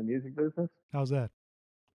in the music business? How's that?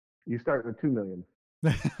 You start with 2 million,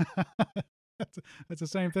 that's, that's the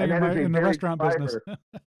same thing and in that is my a in the Barry restaurant business. Cliver.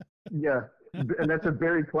 Yeah, and that's a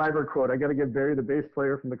Barry Cliver quote. I got to give Barry, the bass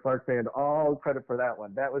player from the Clark Band, all credit for that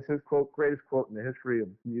one. That was his quote, greatest quote in the history of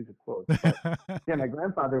music quotes. But yeah, my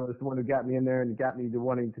grandfather was the one who got me in there and got me to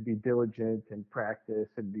wanting to be diligent and practice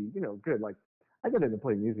and be, you know, good. Like I got into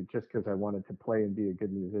playing music just because I wanted to play and be a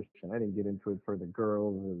good musician. I didn't get into it for the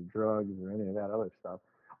girls or the drugs or any of that other stuff.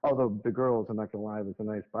 Although the girls, I'm not gonna lie, was a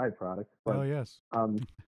nice byproduct. Oh yes. Um,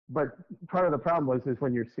 but part of the problem was is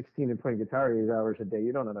when you're 16 and playing guitar 8 hours a day,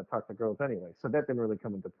 you don't know how to talk to girls anyway. So that didn't really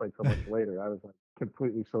come into play so much later. I was like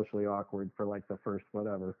completely socially awkward for like the first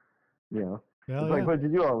whatever, you know. Hell It's like, yeah. what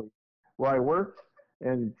did you do all week? Well, I worked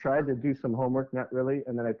and tried to do some homework, not really,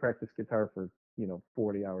 and then I practiced guitar for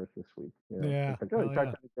 40 hours this week. You know, Yeah. it's like, oh, you Hell talk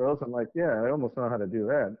yeah. to the girls. I'm like, yeah, I almost know how to do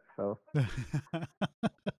that. So,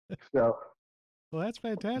 so, Well, that's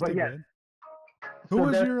but fantastic, yeah, man. Who so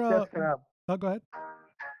was that's your that's kind of. Oh, go ahead.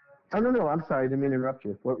 I don't know. I'm sorry, I didn't mean to interrupt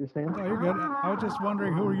you. What were you saying? No, you're good. I was just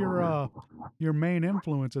wondering who your main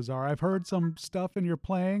influences are. I've heard some stuff in your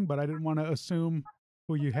playing, but I didn't want to assume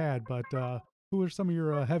who you had. But who are some of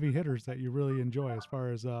your heavy hitters that you really enjoy as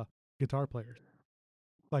far as guitar players?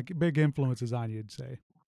 Like big influences on you, you'd say.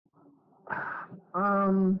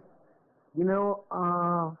 Um, you know,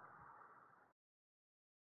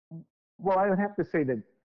 well, I would have to say that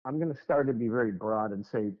I'm going to start to be very broad and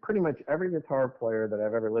say pretty much every guitar player that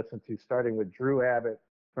I've ever listened to, starting with Drew Abbott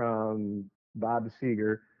from Bob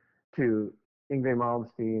Seger to Yngwie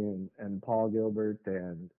Malmsteen and Paul Gilbert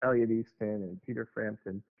and Elliot Easton and Peter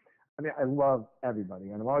Frampton. I mean, I love everybody,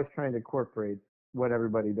 and I'm always trying to incorporate what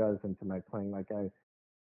everybody does into my playing. Like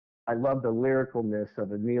I love the lyricalness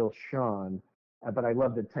of a Neil Sean, but I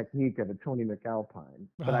love the technique of a Tony McAlpine.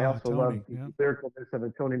 But I Ah, also love Tony. the Yeah. lyricalness of a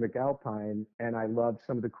Tony McAlpine, and I love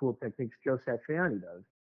some of the cool techniques Joe Satriani does.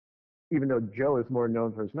 even though Joe is more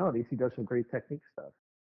known for his melodies, he does some great technique stuff.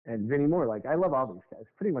 And Vinny Moore, like I love all these guys,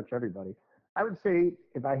 pretty much everybody. I would say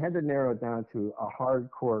if I had to narrow it down to a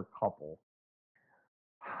hardcore couple,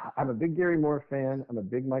 I'm a big Gary Moore fan. I'm a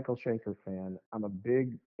big Michael Schenker fan. I'm a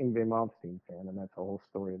big Yngwie Malmsteen fan, and that's a whole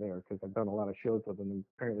story there because I've done a lot of shows with him. And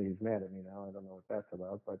apparently, he's mad at me now. I don't know what that's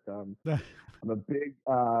about, but I'm a big.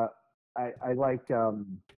 I like.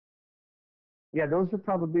 Yeah, those are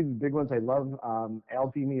probably the big ones. I love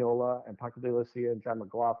Al Di Meola and Paco de Lucia and John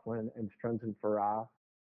McLaughlin and Struns and Farah.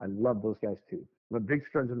 I love those guys too. I'm a big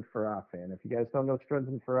Struns and Farah fan. If you guys don't know Struns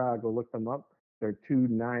and Farah, go look them up. They're two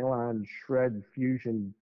nylon shred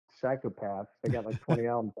fusion psychopaths. They got like 20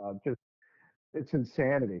 albums out. Just it's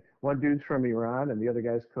insanity. One dude's from Iran and the other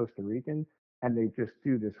guy's Costa Rican, and they just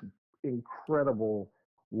do this incredible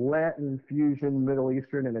Latin fusion, Middle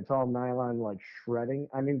Eastern, and it's all nylon like shredding.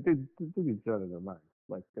 I mean, they each other their minds.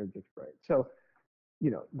 Like they're just great. So,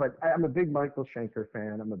 but I'm a big Michael Schenker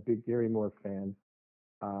fan. I'm a big Gary Moore fan.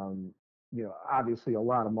 Um, obviously a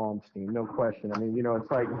lot of Malmsteen, no question. I mean,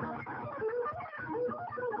 it's like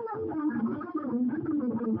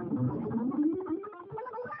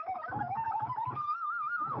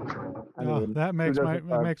I Oh, mean, that who makes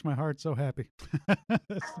doesn't my heart so happy. That's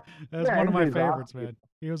yeah, one of my Ingrid's favorites, awesome. man.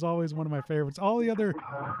 He was always one of my favorites. All the other,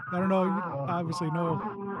 I don't know, you obviously know.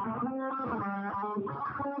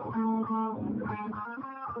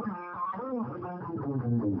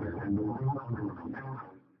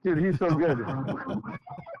 Dude, he's so good. I love him.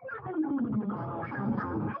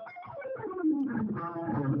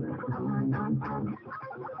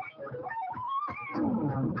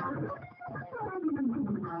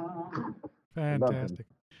 Fantastic.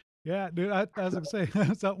 Yeah, dude. I was gonna say,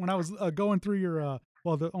 so when I was going through your,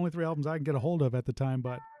 well, the only three albums I can get a hold of at the time,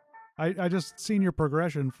 but I just seen your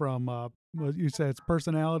progression from, what you said it's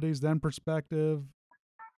personalities, then perspective,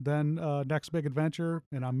 then next big adventure,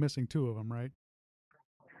 and I'm missing two of them, right?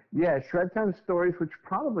 Yeah, Shred Time Stories, which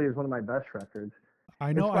probably is one of my best records. I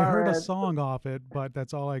As know I far heard a as song off it, but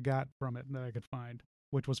that's all I got from it that I could find,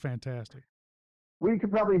 which was fantastic. well, you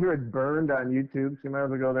could probably hear it burned on YouTube, so you might as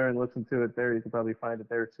well go there and listen to it there. You could probably find it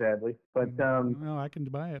there, sadly. But No, I can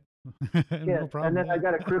buy it. yeah, No and problem then with I that.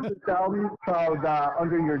 got a Christmas album called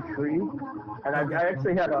Under Your Tree, and I, Okay. I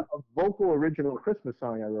actually had a vocal original Christmas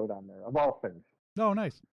song I wrote on there, of all things. Oh,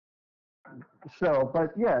 nice. So,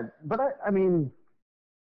 but yeah, but I mean,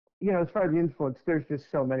 as far as the influence, there's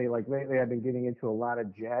just so many. Like lately, I've been getting into a lot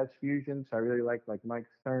of jazz fusion, so I really like Mike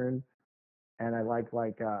Stern, and I like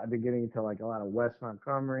I've been getting into like a lot of Wes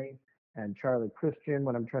Montgomery and Charlie Christian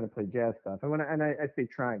when I'm trying to play jazz stuff. And I say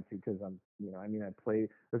trying to because I'm I mean I play.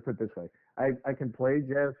 Let's put it this way, I can play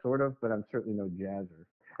jazz sort of, but I'm certainly no jazzer.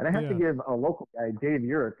 And I have to Yeah. give a local guy, Dave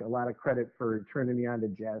Urich, a lot of credit for turning me on to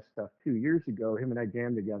jazz stuff 2 years ago. Him and I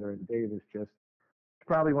jammed together, and Dave is just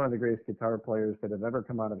probably one of the greatest guitar players that have ever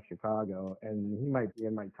come out of Chicago, and he might be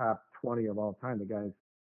in my top 20 of all time. The guy's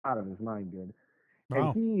out of his mind good. And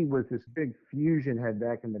Wow. he was this big fusion head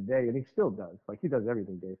back in the day, and he still does. Like he does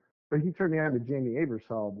everything, Dave. But he turned me on to Jamie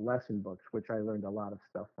Aebersold lesson books, which I learned a lot of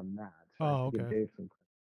stuff from that. So I have Oh, to give okay. Dave some.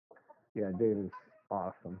 Yeah, Dave is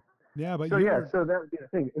awesome. Yeah, but So you yeah, were, so that would be the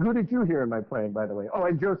thing. Who did you hear in my playing, by the way? Oh,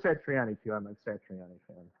 and Joe Satriani too. I'm a Satriani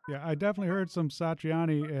fan. yeah, I definitely heard some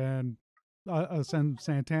Satriani and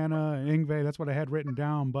Santana, Ingve. That's what I had written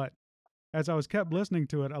down. But as I was kept listening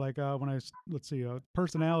to it, I like when let's see,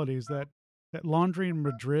 personalities that Laundry in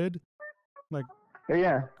Madrid, like,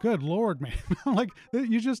 Yeah, good lord, man, like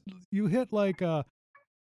you hit like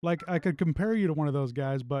I could compare you to one of those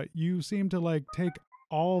guys, but you seem to like take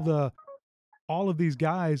all the all of these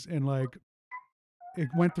guys and like it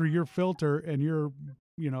went through your filter and your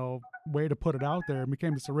way to put it out there and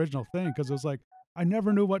became this original thing because it was like I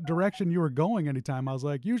never knew what direction you were going anytime. I was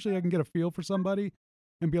like, usually I can get a feel for somebody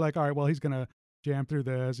and be like, all right, well, he's gonna jam through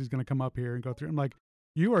this, he's gonna come up here and go through. I'm like,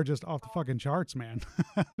 you are just off the fucking charts, man.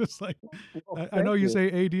 Just like well, I know thank you you.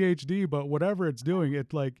 say ADHD, but whatever it's doing,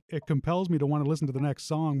 it like it compels me to want to listen to the next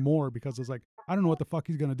song more because it's like I don't know what the fuck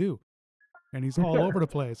he's gonna do, and he's all over the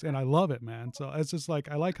place, and I love it, man. So it's just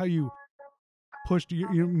like I like how you pushed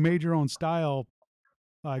you made your own style.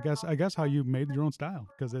 I guess how you made your own style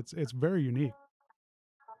because it's very unique.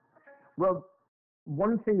 Well,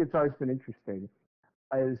 one thing that's always been interesting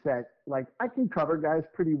is that like I can cover guys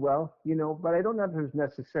pretty well, but I don't ever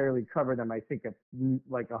necessarily cover them. I think at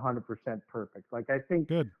like 100% perfect. Like I think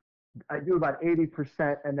Good. I do about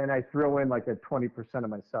 80%, and then I throw in like a 20% of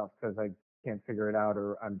myself because I can't figure it out,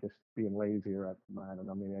 or I'm just being lazy, or I don't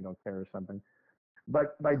know, maybe I don't care or something.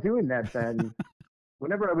 But by doing that, then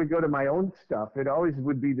whenever I would go to my own stuff, it always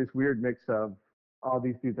would be this weird mix of all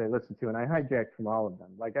these dudes I listen to, and I hijacked from all of them.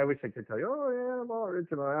 Like I wish I could tell you, oh yeah, I'm all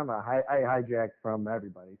original. I hijacked from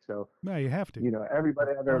everybody. So Yeah, you have to.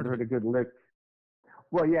 everybody That's I've ever part of heard it. a good lick.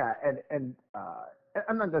 Well, yeah, and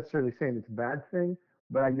I'm not necessarily saying it's a bad thing,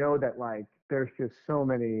 but I know that like there's just so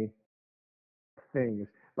many things.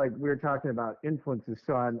 Like we were talking about influences.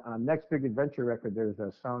 So on Next Big Adventure record, there's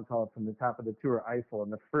a song called "From the Top of the Tour Eiffel,"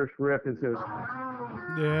 and the first riff is this.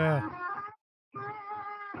 Yeah.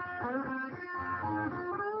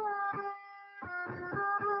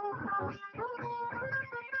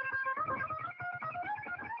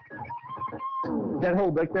 That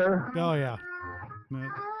whole lick there, Oh yeah.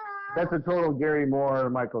 That- that's a total Gary Moore,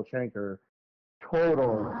 Michael Schenker,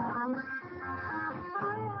 total.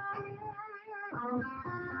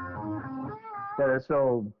 That is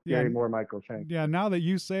so yeah. Gary Moore, Michael Schenker. Yeah. Now that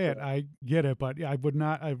you say Yeah. it, I get it. But yeah, I would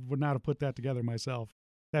not have put that together myself.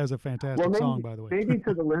 That is a Well, fantastic song, maybe by the way. maybe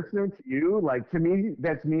to the listener, to you, like to me,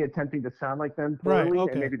 that's me attempting to sound like them Right. poorly, and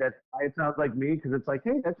Okay. maybe that's why it sounds like me because it's like,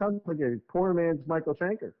 hey, that sounds like a poor man's Michael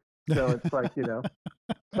Schenker. So it's like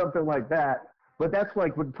something like that. But that's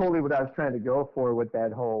like totally what I was trying to go for with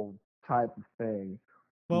that whole type of thing,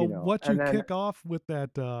 Well, what And you then kick off with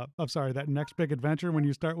that, I'm sorry, that next big adventure when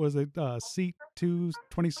you start was it Seat 2 oh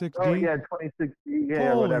 26D? yeah, 2060,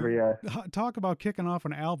 yeah, whatever, Holy, yeah. talk about kicking off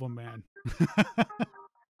an album, man.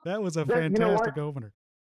 That was a That you know what? fantastic opener.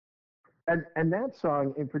 And that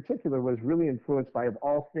song in particular was really influenced by of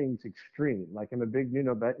all things extreme. Like I'm a big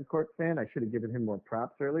Nuno Betancourt fan. I should have given him more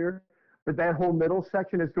props earlier. But that whole middle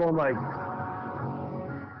section is going like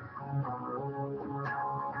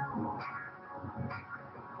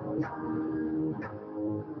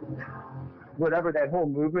whatever that whole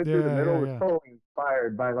movement through the Yeah, middle yeah, was yeah. totally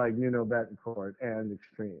inspired by like Nuno Betancourt and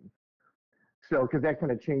Extreme. So because that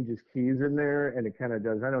kind of changes keys in there and it kind of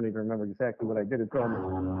does. I don't even remember exactly what I did. It's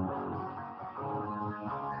almost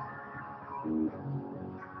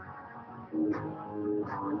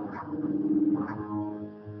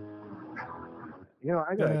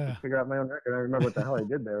I gotta actually Yeah. figure out my own record. I don't remember what the hell I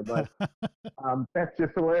did there, but that's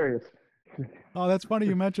just hilarious. Oh, that's funny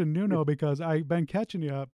you mentioned Nuno because I've been catching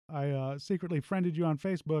you up. I secretly friended you on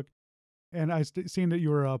Facebook, and I seen that you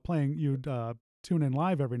were playing. You'd tune in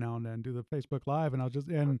live every now and then, do the Facebook Live, and I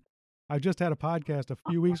just had a podcast a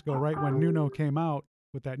few weeks ago, right when Nuno came out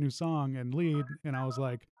with that new song and lead, and I was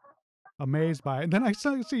like amazed by it. And then I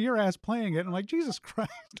see your ass playing it, and I'm like, Jesus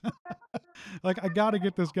Christ, like I got to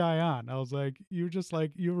get this guy on. I was like, you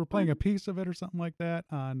were playing a piece of it or something like that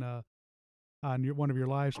on one of your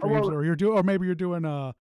live Oh, streams, well, or or maybe you're doing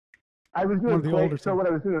I was one of doing the play. older So songs. what I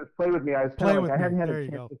was doing was play with me. I was kind of Play like with I me. hadn't had a There you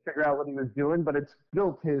chance go. to figure out what he was doing, but it's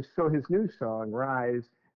built his new song Rise.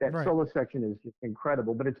 That Right. solo section is just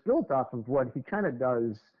incredible, but it's built off of what he kind of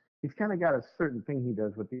does. He's kind of got a certain thing he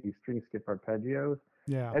does with these string skip arpeggios,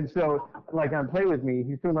 Yeah. and so like on Play with Me,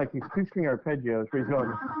 he's doing like these two string arpeggios where he's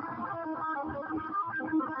going.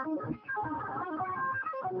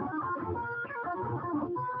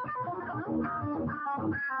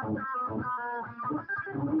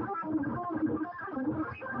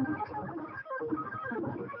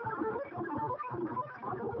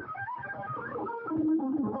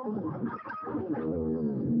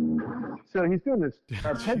 So he's doing this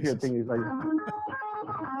arpeggio Jesus. thing. He's like.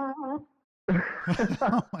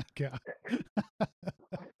 Oh my god.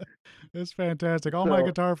 It's fantastic. All my So,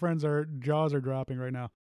 guitar friends are jaws are dropping right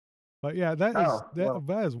now. But yeah, oh well,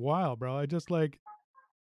 that is wild, bro. I just like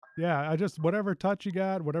yeah, I just whatever touch you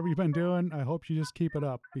got, whatever you've been doing, I hope you just keep it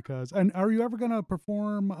up because and are you ever gonna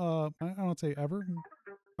perform I don't say ever?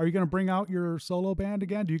 Are you gonna bring out your solo band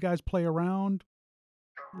again? Do you guys play around?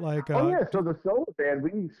 Like oh yeah. So the solo band,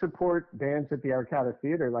 we support bands at the Arcada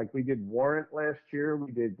Theater. Like we did Warrant last year,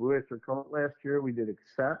 we did Blue Oyster Cult last year, we did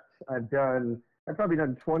Accept. I've probably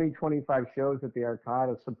done 20, 25 shows at the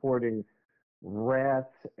Arcada supporting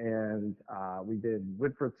Rat, and we did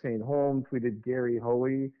Whitford St. Holmes, we did Gary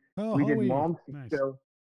Hoey, oh we did Hoey. Malmsteen Nice. show.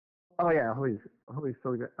 Oh yeah, Hoey's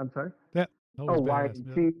so good. I'm sorry. Yeah. Oh, Hoey's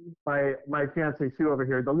badass. Yeah. Y&T. My fiance Sue over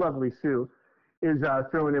here, the lovely Sue, is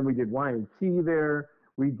throwing in. We did Y&T there.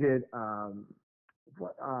 We did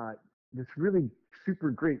what this really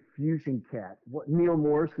super great fusion cat. What Neil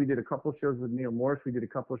Morse? We did a couple shows with Neil Morse. We did a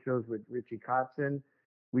couple shows with Richie Kotzen.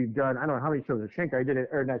 We've done I don't know how many shows with Schenker. I did it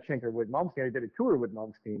or not Schenker with Malmsteen. I did a tour with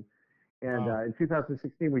Malmsteen. And Wow. in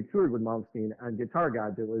 2016, we toured with Malmsteen on Guitar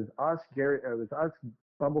Gods. It was us,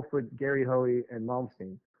 Bumblefoot, Gary Hoey, and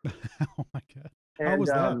Malmsteen. Oh my god. How And was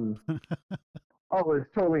that? oh, it was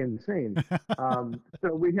totally insane.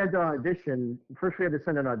 So we had to audition. First, we had to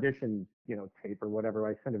send an audition, tape or whatever.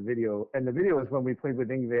 I sent a video, and the video was when we played with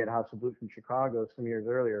Ingve at House of Blues in Chicago some years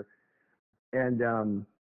earlier. and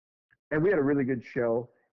we had a really good show.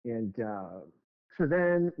 And so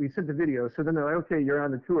then we sent the video. So then they're like, okay, you're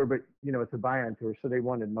on the tour, but you know it's a buy-on tour, so they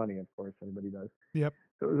wanted money, of course, everybody does. Yep.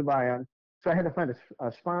 So it was a buy-on. So I had to find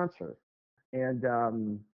a sponsor.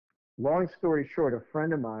 And long story short, a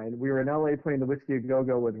friend of mine, we were in LA playing the Whiskey a Go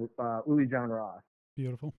Go with Uli John Ross,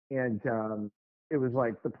 Beautiful. and it was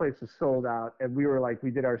like the place was sold out, and we were like,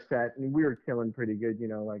 we did our set, and we were killing pretty good, you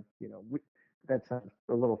know, like that sounds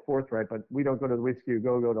a little forthright, but we don't go to the Whiskey a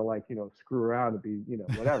Go Go to like screw around and be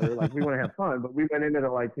whatever. Like we want to have fun, but we went into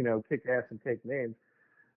to like kick ass and take names.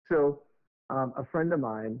 So a friend of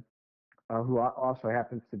mine who also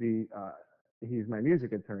happens to be he's my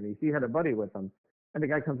music attorney. He had a buddy with him, and the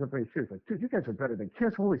guy comes up and he's like, "Dude, you guys are better than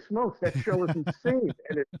Kiss! Holy smokes, that show was insane!"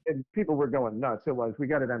 And people were going nuts. It was. We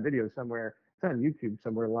got it on video somewhere. It's on YouTube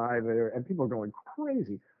somewhere live, and people were going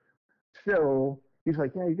crazy. So he's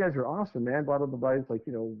like, "Yeah, you guys are awesome, man." Blah blah blah blah. It's like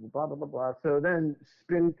blah blah blah blah. So then,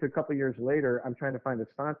 spin to a couple years later, I'm trying to find a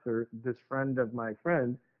sponsor. This friend of my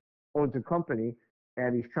friend owns a company,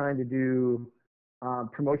 and he's trying to do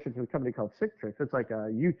promotion for a company called Sick Tricks. It's like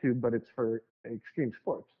a YouTube, but it's for extreme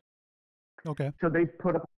sports. Okay. So they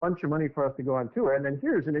put up a bunch of money for us to go on tour. And then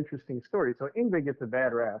here's an interesting story. So Ingve gets a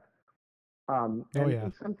bad rap, and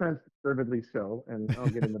sometimes deservedly so. And I'll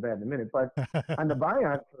get into that in a minute. But on the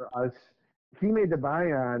buy-on for us, he made the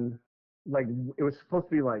buy-on like it was supposed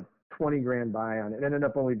to be like 20 grand buy-on. It ended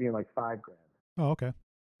up only being like 5 grand. Oh, okay.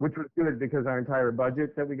 Which was good because our entire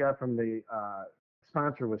budget that we got from the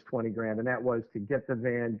sponsor was 20 grand, and that was to get the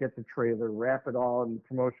van, get the trailer, wrap it all in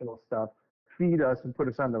promotional stuff, feed us, and put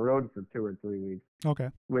us on the road for 2 or 3 weeks. Okay.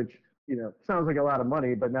 Which sounds like a lot of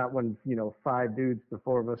money, but not when 5 dudes, the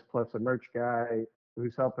 4 of us plus a merch guy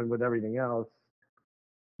who's helping with everything else,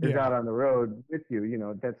 is out on the road with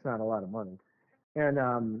you. That's not a lot of money. And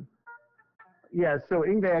so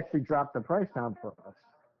Ingve actually dropped the price down for us.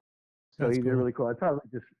 So he did really cool. I probably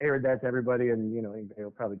just aired that to everybody, and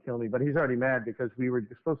he'll probably kill me, but he's already mad because we were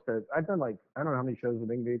supposed to. I've done like I don't know how many shows with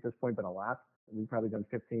Ingve at this point, but a lot. We've probably done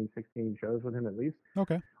 15, 16 shows with him at least.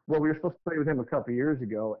 Okay. Well, we were supposed to play with him a couple of years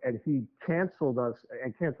ago, and he canceled us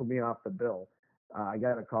and canceled me off the bill. I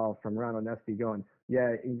got a call from Ron Onesti going,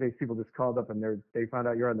 "Yeah, Ingve people just called up and they found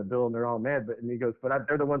out you're on the bill and they're all mad." And he goes, "But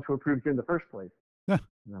they're the ones who approved you in the first place."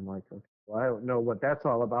 And I'm like, okay, well, I don't know what that's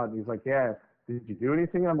all about. And he's like, "Yeah, did you do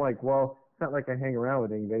anything?" I'm like, "Well, it's not like I hang around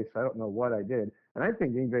with Ingve, so I don't know what I did." And I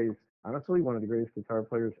think Ingve's honestly one of the greatest guitar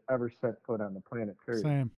players ever set foot on the planet, period.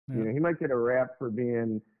 Same. Yeah. He might get a rap for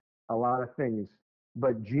being a lot of things,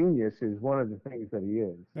 but genius is one of the things that he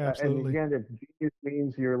is. Absolutely. And again, if genius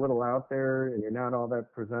means you're a little out there and you're not all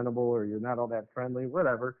that presentable or you're not all that friendly,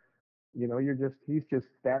 whatever, he's just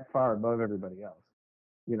that far above everybody else.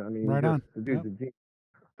 I mean, right on. The dude's a genius.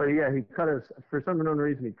 But yeah, he cut us for some unknown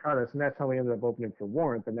reason. He cut us, and that's how we ended up opening for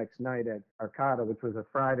Warrant the next night at Arcada, which was a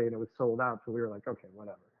Friday, and it was sold out. So we were like, okay,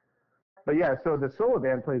 whatever. But yeah, so the solo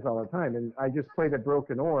band plays all the time, and I just played at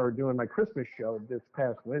Broken Oar doing my Christmas show this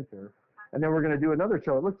past winter, and then we're going to do another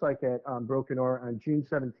show. It looks like at Broken Oar on June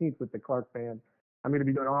 17th with the Clark Band. I'm going to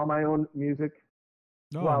be doing all my own music.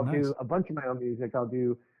 Oh, well, I'll nice. do a bunch of my own music. I'll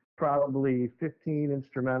do probably 15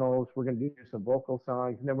 instrumentals. We're going to do some vocal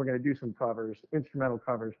songs, and then we're going to do some covers, instrumental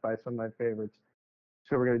covers by some of my favorites.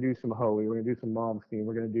 So we're going to do some Hoey. We're going to do some Malmsteen.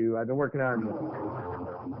 We're going to do. I've been working on.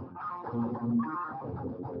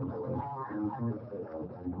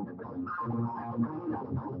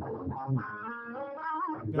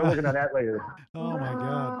 We're working on that later. Oh my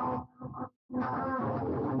God.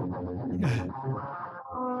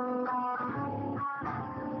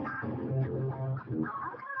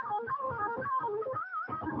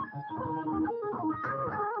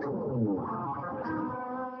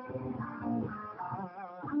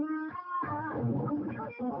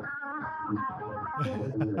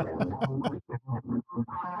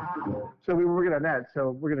 So we were working on that.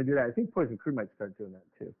 So we're going to do that. I think Poison Crue might start doing that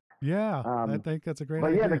too. Yeah, I think that's a great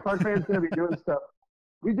idea. But yeah, the Clark Band's going to be doing stuff.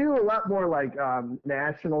 We do a lot more like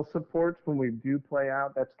national supports when we do play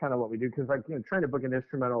out. That's kind of what we do because trying to book an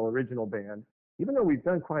instrumental original band, even though we've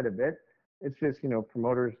done quite a bit, it's just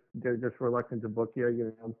promoters, they're just reluctant to book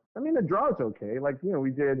you. I mean the draw's okay. Like we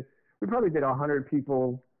probably did 100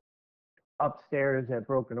 people upstairs at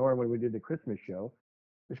Broken Oar when we did the Christmas show.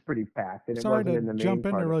 It was pretty packed. And Sorry it wasn't to in the main jump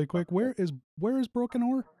in there really quick. Stuff. Where is Broken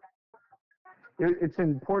Oar? It's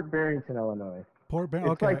in Port Barrington, Illinois. Port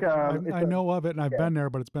Barrington. Okay, like, I know of it, and I've been there,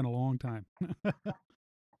 but it's been a long time.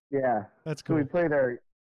 Yeah, that's cool. So we play there.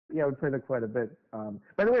 Yeah, we played it quite a bit.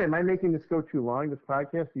 By the way, am I making this go too long? This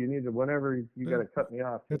podcast? Do you need to? Whenever you got Uh, to cut me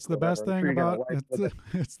off, just It's the best whatever. I'm thing sure you got a about wife with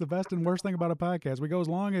it. it's the best and worst thing about a podcast. We go as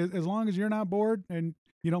long as you're not bored and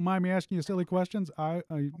you don't mind me asking you silly questions. I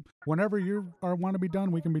whenever you are want to be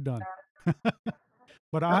done, we can be done.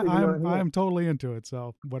 But I don't even know. I Yeah. am totally into it.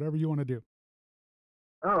 So whatever you want to do.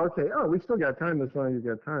 Oh, okay. Oh, we still got time as long as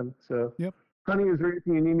you got time. So, Yep. honey, is there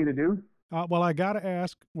anything you need me to do? Well, I gotta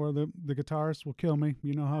ask, or the guitarist will kill me.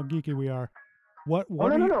 You know how geeky we are. Oh What no,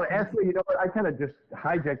 are no, you? no. Ask me. You know what? I kind of just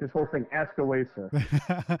hijacked this whole thing. Ask away, sir.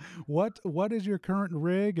 What is your current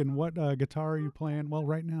rig and what guitar are you playing? Well,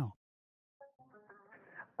 right now.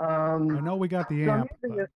 I Um, know we got the so amp,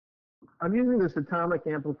 but I'm using this Atomic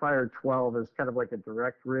Amplifier 12 as kind of like a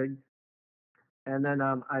direct rig. And then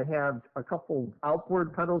I have a couple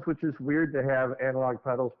outboard pedals, which is weird to have analog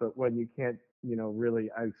pedals, but when you can't, really,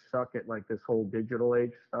 I suck at like this whole digital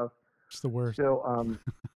age stuff. it's the worst. So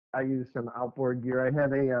I use some outboard gear. I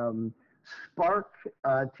have a Spark,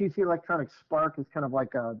 TC Electronics Spark is kind of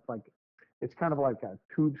it's kind of like a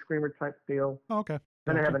tube screamer type deal. Oh, okay,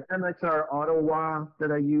 Then I have gotcha. an MXR Auto Wah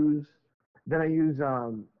that I use. Then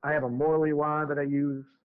I have a Morley Wah that I use.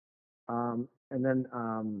 And then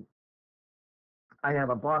I have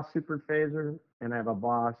a Boss Super Phaser and I have a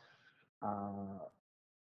Boss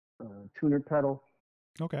uh, tuner pedal.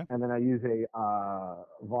 Okay, And then I use a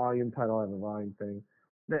volume pedal. I have a volume thing.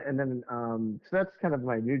 And then, so that's kind of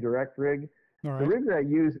my new direct rig. all The right. rig that I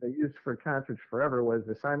used for concerts forever, was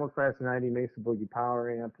the Simulclass 90 Mesa Boogie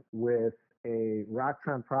Power Amp with a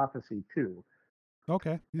Rocktron Prophecy 2.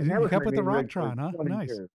 Okay, And that you was my kept with the main rig for Rocktron, huh? 20 Nice,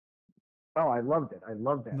 years. Oh, I loved it. I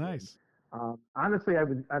loved that rig. nice. Honestly,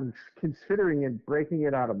 I'm considering it breaking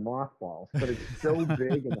it out of mothballs, but it's so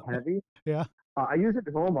big and heavy. Yeah. I use it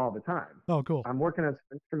at home all the time. Oh, cool. I'm working on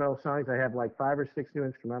some instrumental songs. I have like 5 or 6 new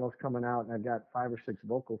instrumentals coming out, and I've got 5 or 6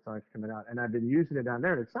 vocal songs coming out, and I've been using it on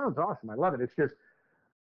there, and it sounds awesome. I love it. It's just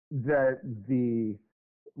the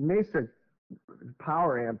Mesa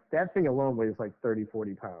power amp, that thing alone weighs like 30,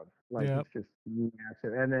 40 pounds. Like Yeah. it's just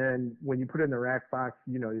massive. And then when you put it in the rack box,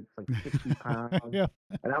 it's like 60 pounds. Yeah.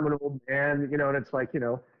 And I'm an old man, and it's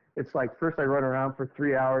like first I run around for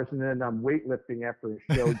 3 hours and then I'm weightlifting after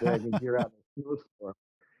a show, dragging gear out in the snowstorm.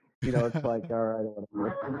 It's like, all right,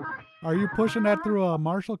 whatever. Are you pushing that through a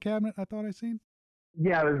Marshall cabinet? I thought I seen.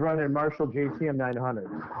 Yeah, I was running a Marshall JCM 900.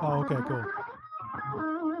 Oh, okay, cool.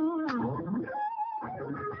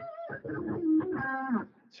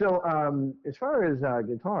 So, as far as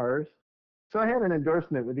guitars, so I had an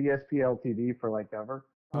endorsement with ESP Ltd for like ever.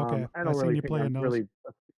 Okay, I I don't seen really you think I'm playing those. really,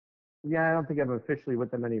 yeah, I don't think I'm officially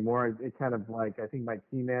with them anymore. It kind of like, I think my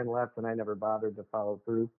key man left and I never bothered to follow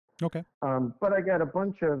through. Okay. But I got a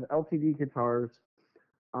bunch of LTD guitars,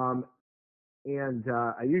 um, and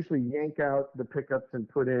I usually yank out the pickups and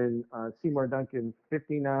put in Seymour Duncan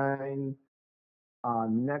 59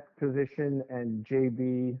 neck position and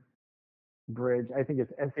JB bridge. I think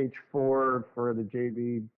it's SH4 for the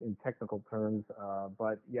JB in technical terms.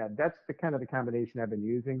 But yeah, that's the kind of the combination I've been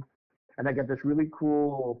using. And I got this really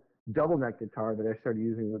cool double neck guitar that I started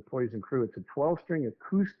using with Poison Crue. It's a 12-string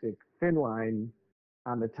acoustic thin line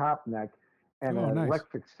on the top neck and Oh, an nice.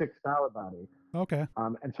 electric 6 solid body. Okay.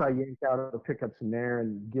 And so I yanked out the pickups in there,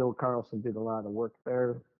 and Gil Carlson did a lot of work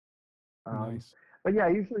there. Um, Nice. but yeah, I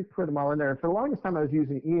usually put them all in there. And for the longest time, I was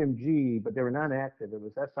using EMG, but they were non-active. It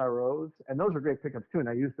was SROs, and those are great pickups too. And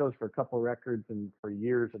I used those for a couple of records and for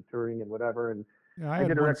years of touring and whatever. And Yeah, I I had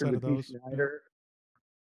did a one record set of with Dee those. Yep. Schneider.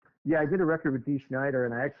 Yeah, I did a record with Dee Schneider,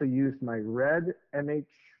 and I actually used my red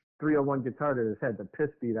MH301 guitar that has had the piss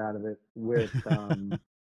beat out of it with,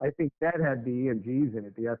 I think that had the EMGs in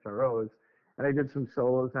it, the SROs. And I did some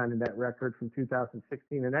solos on that record from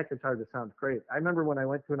 2016, and that guitar just sounds great. I remember when I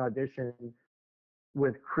went to an audition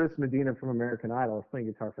with Chris Medina from American Idol. I was playing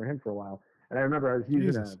guitar for him for a while. And I remember I was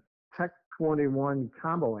using a Jesus. Tech 21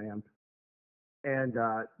 combo amp and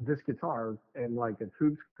this guitar and like a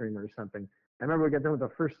tube screamer or something. I remember we got done with the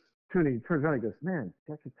first tune. He turns around and goes, "Man,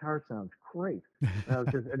 that guitar sounds great." And I was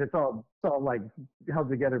just, and it's all like held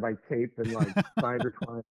together by tape and like binder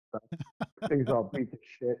twine and stuff. Things all beat to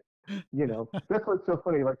shit. That's what's so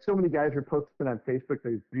funny. Like so many guys are posting on Facebook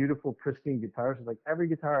these beautiful, pristine guitars. It's like every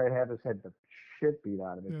guitar I have has had the shit beat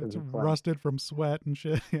out of it Yeah, because it's it's like, rusted from sweat and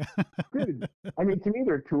shit. Yeah. dude. I mean, to me,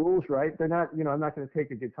 they're tools, right? They're not. I'm not going to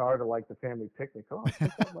take a guitar to like the family picnic. Oh,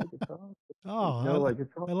 check out my guitar. Oh, Like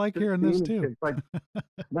it's all I like hearing this pristine and too. shit. It's like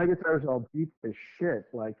my guitar's all beat to shit.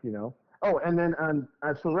 Oh, and then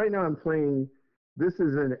so right now I'm playing. This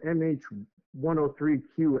is an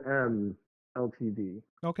MH103QM LTD.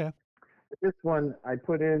 Okay. This one, I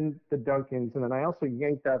put in the Duncans, and then I also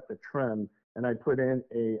yanked out the trem. and I put in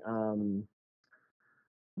a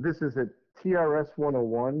this is a TRS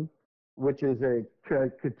 101, which is a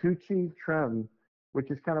Katuchi Trem, which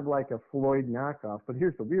is kind of like a Floyd knockoff. But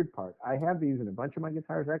here's the weird part: I have these in a bunch of my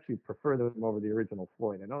guitars. I actually prefer them over the original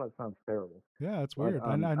Floyd. I know that sounds terrible, Yeah, that's but weird.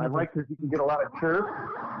 I I never. like that you can get a lot of chirp.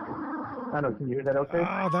 I don't know. Can you hear that? Okay.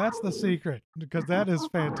 Oh, that's the secret because that is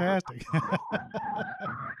fantastic.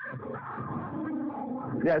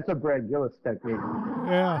 Yeah, it's a Brad Gillis technique.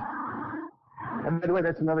 Yeah. And by the way,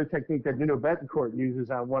 that's another technique that Nuno Betancourt uses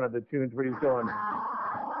on one of the tunes where he's going.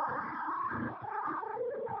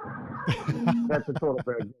 That's a total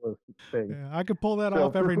Brad Gillis thing. Yeah, I could pull that So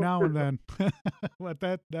off every now and then. But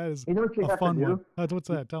that is you know what you a have to fun one. do? What's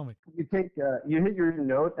that? Tell me. You take you hit your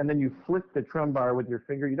note and then you flick the trum bar with your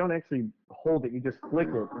finger. You don't actually hold it. You just flick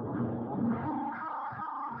it.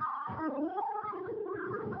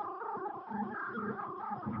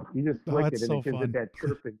 You just Oh, flick it that's and so it gives it fun. that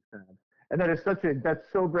chirping sound. And that is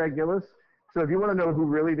that's so Brad Gillis. So if you want to know who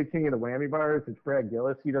really the king of the whammy bar is, it's Brad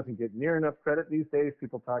Gillis. He doesn't get near enough credit these days.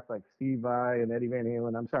 People talk like Steve Vai and Eddie Van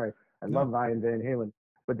Halen. I'm sorry, I No, love Vai and Van Halen,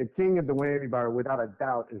 but the king of the whammy bar, without a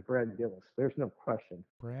doubt, is Brad Gillis. There's no question.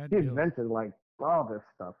 Brad He Gillis. invented like all this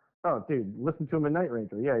stuff. Oh, dude, listen to him in Night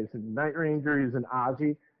Ranger. Yeah, he's a Night Ranger. He's an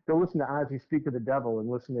Ozzy. Go listen to Ozzy Speak of the Devil and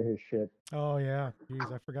listen to his shit. Oh yeah.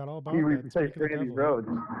 Jeez, I forgot all He about that. Speak replaced of the Randy devil. Yeah. Rhodes.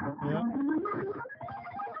 Yeah.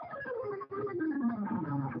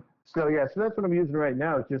 So yeah, so that's what I'm using right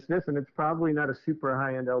now. It's just this, and it's probably not a super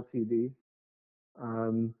high end LTD.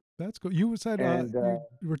 Um, That's cool. You said and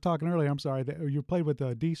you were talking earlier. I'm sorry that you played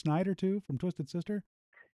with Dee Snider too from Twisted Sister.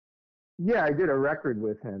 yeah, I did a record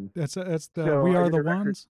with him. That's the So We I Are did the a record.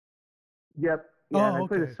 Ones. Yep, yeah, and Oh, I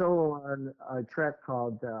played okay. a solo on a track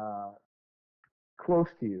called "Close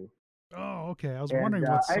to You." Oh, okay. I was And wondering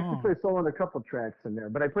what I actually song. played solo on a couple tracks in there,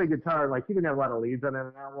 but I play guitar. Like he didn't have a lot of leads on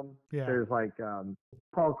that album. Yeah. There's like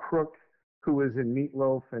Paul Crook, who was in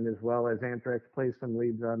Meatloaf, and as well as Anthrax plays some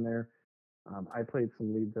leads on there. I played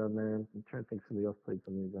some leads on there. I'm trying to think somebody else played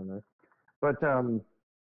some leads on there. But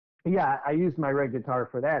yeah, I used my red guitar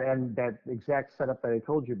for that and that exact setup that I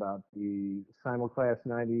told you about, the Simulclass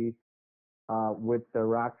 90 with the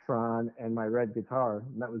Rocktron and my red guitar.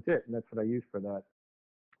 And that was it. And that's what I used for that.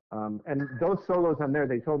 And those solos on there,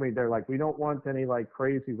 they told me, they're like, we don't want any like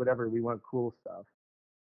crazy whatever. We want cool stuff.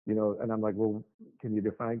 You know, and I'm like, well, can you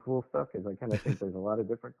define cool stuff? Because I kind of think there's a lot of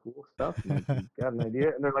different cool stuff. I'm like, you got an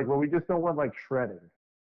idea? And they're like, well, we just don't want like shredding.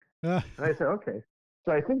 And I said, okay.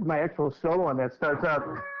 So I think my actual solo on that starts out.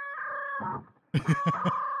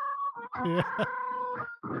 Yeah.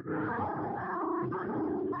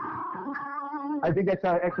 I think that's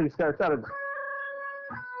how it actually starts out. It's,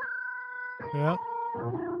 Yeah.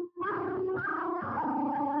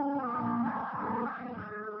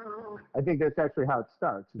 I think that's actually how it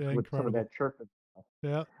starts. It's Yeah. with some of Incredible. that chirping.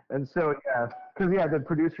 Yeah. And so, yeah, because, yeah, the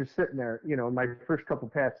producer's sitting there, you know, my first couple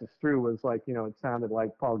passes through was like, you know, it sounded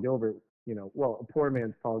like Paul Gilbert, you know, well, a poor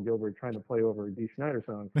man's Paul Gilbert trying to play over a Dee Snider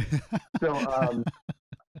song. So,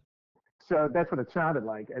 so that's what it sounded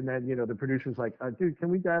like. And then, you know, the producer's like, dude, can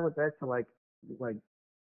we dial it back to like way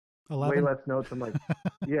 11. less notes? I'm like,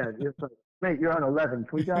 yeah, it's like, mate, you're on 11.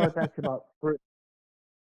 Can we dial it back to about 3?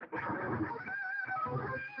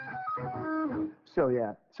 So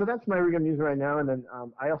yeah, so that's my rig I'm using right now, and then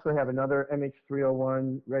I also have another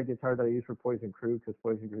MH301 red guitar that I use for Poison Crew because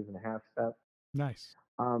Poison Crew is in a half step. Nice.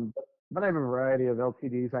 Um, but I have a variety of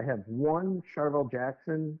LTDs. I have one Charvel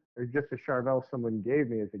Jackson, or just a Charvel someone gave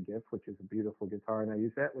me as a gift, which is a beautiful guitar, and I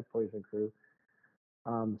use that with Poison Crew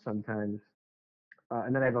sometimes.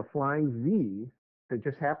 And then I have a Flying V that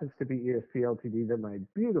just happens to be ESP LTD that my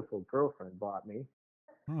beautiful girlfriend bought me.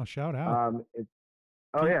 Oh, shout out. It's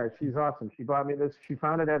Oh yeah, she's awesome. She bought me this. She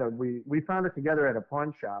found it at a we found it together at a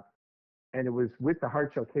pawn shop, and it was with the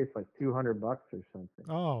hard shell case like $200 or something.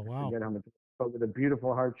 Oh, I wow. forget how much, but with a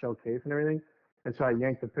beautiful hard shell case and everything. And so I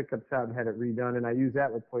yanked the pickups out and had it redone, and I use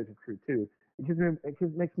that with Poison Crew too.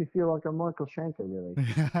 It makes me feel like a Michael Schenker, really.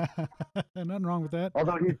 Nothing wrong with that.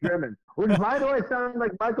 Although he's German. Well, why do I sound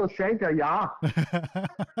like Michael Schenker? Yeah,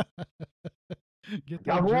 Get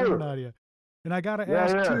that German jawohl. out of you. And I got to Yeah,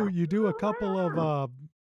 ask yeah. too, you do a couple of,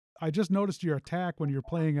 I just noticed your attack when you're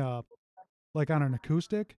playing, like on an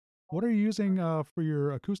acoustic. What are you using, for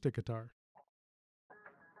your acoustic guitar?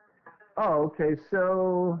 Oh, okay.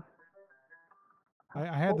 So I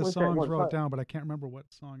had what the was that songs one? wrote down, but I can't remember what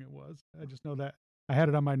song it was. I just know that I had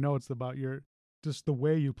it on my notes about just the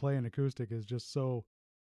way you play an acoustic is just so,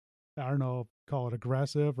 I don't know, call it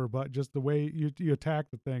aggressive but just the way you attack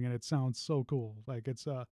the thing and it sounds so cool. Like it's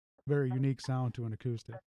a very unique sound to an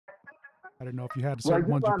acoustic. I don't know if you had Well, I certain do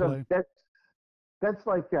a ones you lot of play. that. that's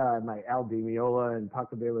like my Al Di Meola and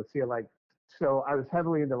Paco de Lucia. Like, so I was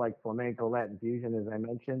heavily into like flamenco, Latin fusion, as I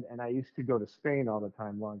mentioned, and I used to go to Spain all the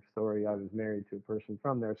time. Long story, I was married to a person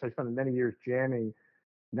from there, so I spent many years jamming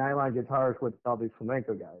nylon guitars with all these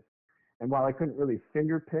flamenco guys. And while I couldn't really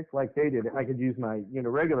finger pick like they did, I could use my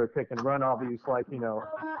regular pick and run all these like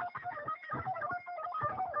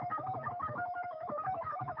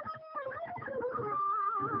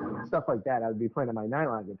stuff like that. I would be playing on my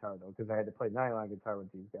nylon guitar though, because I had to play nylon guitar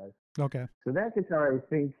with these guys. Okay. So that guitar, I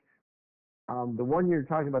think, the one you're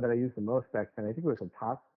talking about that I used the most back then, I think it was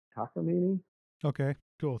a Takamine. Okay.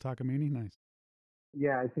 Cool. Takamine. Nice.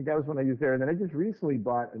 Yeah, I think that was one I used there. And then I just recently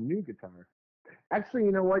bought a new guitar. Actually,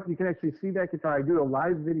 you know what? You can actually see that guitar. I do a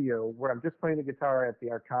live video where I'm just playing the guitar at the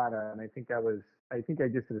Arcada, and I think I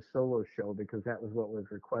just did a solo show because that was what was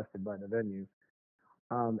requested by the venue.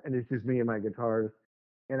 And it's just me and my guitars.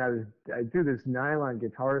 And I do this nylon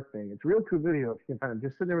guitar thing. It's a real cool video if you can find it. I'm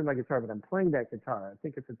just sitting there with my guitar, but I'm playing that guitar. I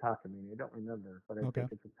think it's a Takamine. I don't remember, but I Okay.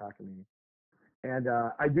 think it's a Takamine. And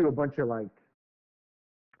I do a bunch of like,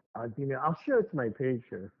 I'll share it to my page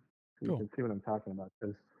here so you Cool. can see what I'm talking about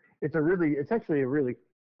because it's actually a really,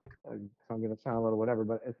 so I'm going to sound a little whatever,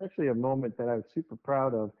 but it's actually a moment that I was super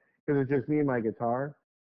proud of because it's just me and my guitar.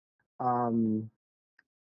 Um,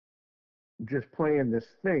 just playing this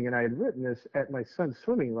thing, and I had written this at my son's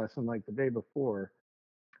swimming lesson like the day before.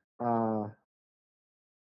 Uh,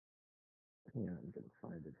 yeah, I'm gonna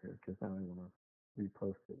find it here because now I want to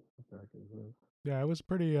repost it. Yeah, it was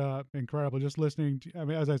pretty incredible just listening to, I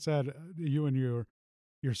mean, as I said, you and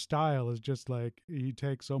your style is just like you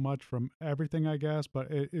take so much from everything, I guess, but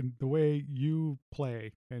in the way you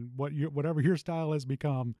play and whatever your style has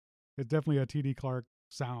become, it's definitely a TD Clark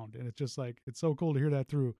sound, and it's just like it's so cool to hear that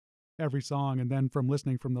through every song. And then from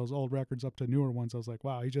listening from those old records up to newer ones, I was like,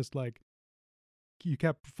 wow, he just like you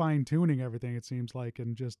kept fine tuning everything. It seems like,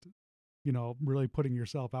 and just really putting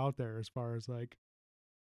yourself out there as far as like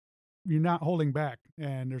you're not holding back.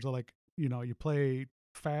 And there's a like you play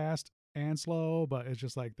fast and slow, but it's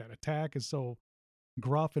just like that attack is so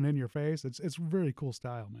gruff and in your face. It's really cool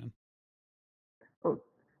style, man. Oh,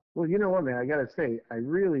 well, you know what, man? I gotta say, I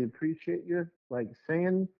really appreciate you like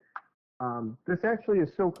saying. This actually is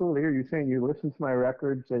so cool to hear you saying you listen to my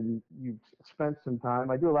records and you spent some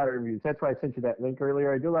time. I do a lot of interviews. That's why I sent you that link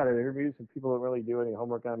earlier. I do a lot of interviews and people don't really do any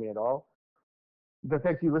homework on me at all. The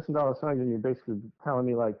fact you listen to all the songs and you're basically telling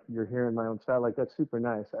me like you're hearing my own style, like that's super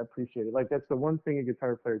nice. I appreciate it. Like that's the one thing a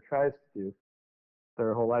guitar player tries to do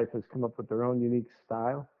their whole life is come up with their own unique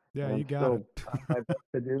style. Yeah, And you I'm got it. still trying my best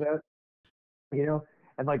to do that, you know?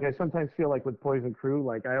 And like I sometimes feel like with Poison Crew,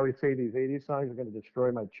 like I always say these 80s songs are going to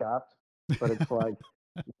destroy my chops, but it's like,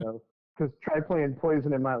 because try playing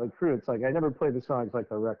Poison and Motley Crue, it's like I never play the songs like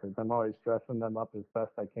the records. I'm always dressing them up as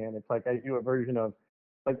best I can. It's like I do a version of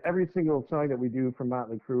like every single song that we do from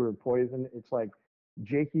Motley Crue or Poison. It's like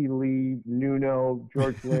Jakey Lee, Nuno,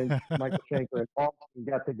 George Lynch, Michael Schenker, and all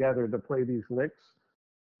got together to play these licks.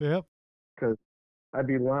 Yep. Because I'd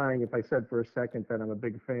be lying if I said for a second that I'm a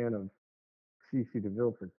big fan of CC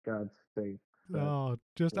DeVille for God's sake. But Oh,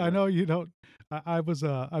 just I yeah. know you don't. I've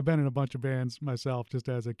been in a bunch of bands myself. Just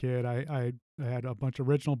as a kid, I had a bunch of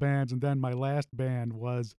original bands, and then my last band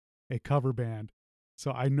was a cover band.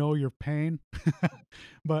 So I know your pain,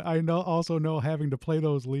 but I also know having to play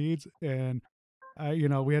those leads, and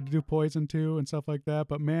we had to do Poison too and stuff like that.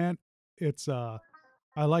 But man, it's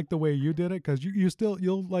I like the way you did it because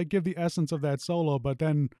you'll like give the essence of that solo, but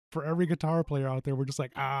then for every guitar player out there, we're just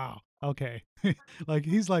like, ah, okay, like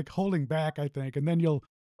he's like holding back, I think, and then you'll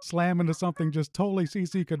slam into something just totally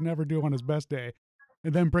CC could never do on his best day,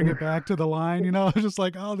 and then bring it back to the line. It's just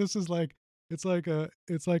like, oh, this is like it's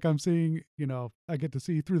like I'm seeing, I get to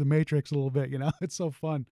see through the matrix a little bit. It's so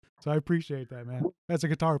fun. So I appreciate that, man. As a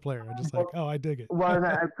guitar player, I'm just like, oh, I dig it. Well, and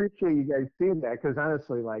I appreciate you guys seeing that because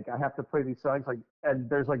honestly, like I have to play these songs like, and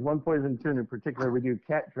there's like one Poison tune in particular we do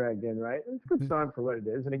Cat Dragged In, right? It's a good song for what it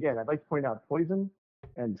is. And again, I'd like to point out Poison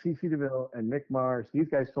and CC DeVille and Mick Mars. These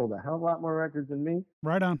guys sold a hell of a lot more records than me.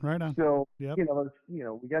 Right on, right on. So Yep.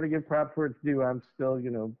 we got to give props where it's due. I'm still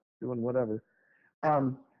doing whatever.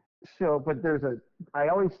 Um, but I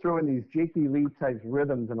always throw in these Jakey Lee type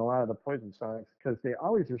rhythms in a lot of the Poison songs because they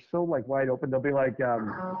always are so like wide open. They'll be like, Yeah.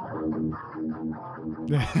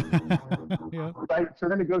 right. So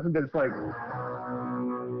then it goes into this like,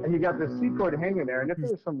 and you got the C chord hanging there. And if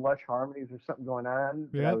there was some lush harmonies or something going on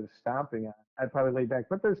that I Yep. was stomping on, I'd probably lay back.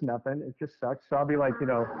 But there's nothing. It just sucks. So I'll be like,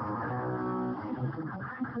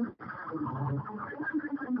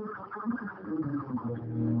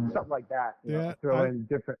 something like that. Yeah. Throw in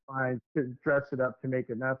different lines to dress it up to make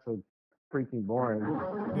it not so freaking boring.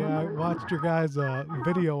 Yeah, I watched your guys'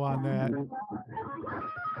 video on that.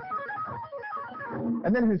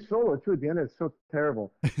 And then his solo too at the end is so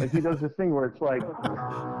terrible. Like he does this thing where it's like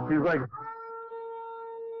he's like,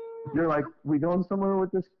 you're like, we going somewhere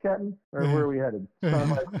with this, Captain, or where are we headed? So I'm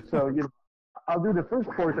like, so you know, I'll do the first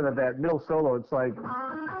portion of that middle solo. It's like,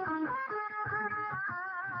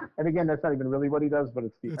 and again, that's not even really what he does, but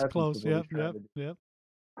it's the It's essence close. of what Yep, he's trying yep, to do. yep.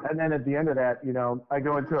 And then at the end of that, you know, I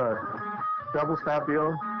go into a double stop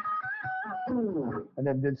deal, and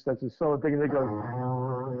then Vince does his solo thing, and they go,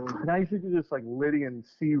 and I usually do this like Lydian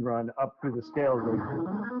C run up through the scales.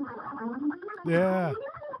 Yeah.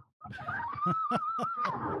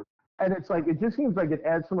 And it's like, it just seems like it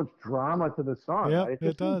adds so much drama to the song, Yep, right? It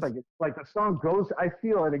it just seems does. like the song goes, I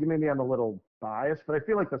feel, and maybe I'm a little biased, but I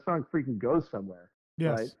feel like the song freaking goes somewhere,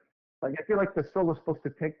 right? Yes. Like, I feel like the solo's supposed to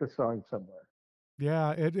take the song somewhere.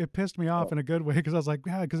 Yeah, it pissed me off So, in a good way because I was like,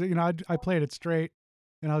 yeah, because you know I played it straight,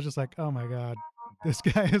 and I was just like, oh my god, this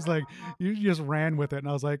guy is like, you just ran with it, and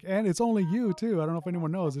I was like, and it's only you too. I don't know if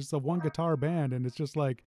anyone knows, it's a one guitar band, and it's just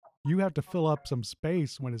like you have to fill up some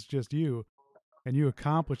space when it's just you, and you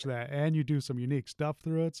accomplish that, and you do some unique stuff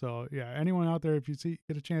through it. So yeah, anyone out there, if you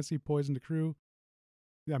get a chance to see Poison to Crew,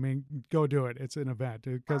 I mean, go do it. It's an event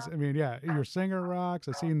because I mean, yeah, your singer rocks.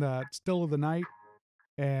 I seen the Still of the Night.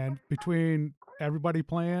 And between everybody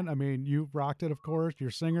playing, I mean, you rocked it, of course.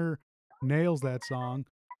 Your singer nails that song.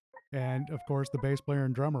 And of course, the bass player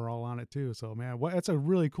and drummer are all on it too. So, man, it's a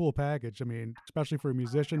really cool package. I mean, especially for a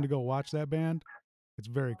musician to go watch that band, it's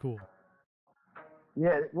very cool.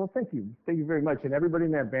 yeah, well, thank you. Thank you very much. And everybody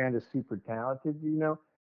in that band is super talented, you know?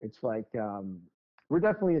 It's like, we're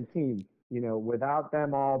definitely a team. You know, without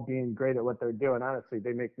them all being great at what they're doing, honestly,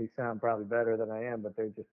 they make me sound probably better than I am, but they're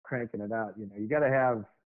just cranking it out. You know, you got to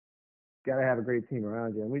have a great team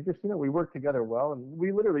around you. And we just, you know, we work together well, and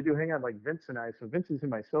we literally do hang out like Vince and I. So Vince is in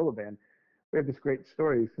my solo band. We have this great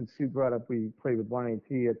story since Sue brought up we played with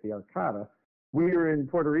Y&T at the Arcada. We were in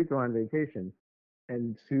Puerto Rico on vacation,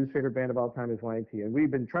 and Sue's favorite band of all time is Y&T, and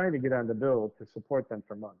we've been trying to get on the bill to support them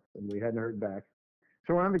for months, and we hadn't heard back.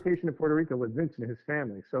 So we're on vacation in Puerto Rico with Vince and his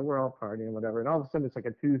family. So we're all partying and whatever. And all of a sudden, it's like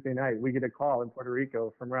a Tuesday night. We get a call in Puerto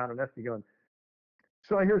Rico from Ron and Esty going,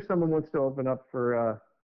 so I hear someone wants to open up for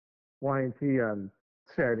Y&T on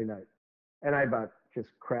Saturday night. And I about just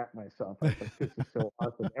crap myself. I was like, this is so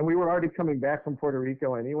awesome. And we were already coming back from Puerto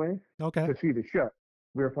Rico anyway Okay. to see the show.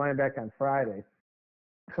 We were flying back on Friday.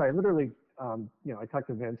 So I literally, you know, I talked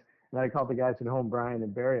to Vince and I called the guys at home, Brian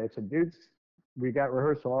and Barry. I said, dudes, we got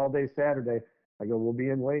rehearsal all day Saturday. I go, we'll be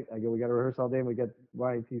in late. I go, we got a rehearsal all day and we got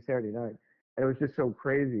Y&T Saturday night. And it was just so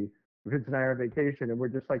crazy. Vince and I are on vacation and we're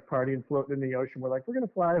just like partying, floating in the ocean. We're like, we're going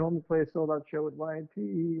to fly home and play a sold out show with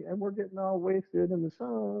Y&T and we're getting all wasted in the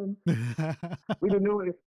sun. We didn't know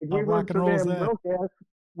if How we rock weren't and so roll is damn that? broke ass,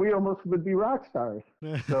 we almost would be rock stars.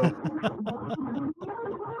 So,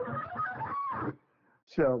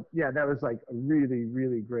 so yeah, that was like a really,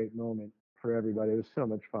 really great moment for everybody. It was so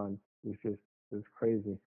much fun. It was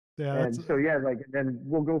crazy. Yeah, that's And so yeah, like then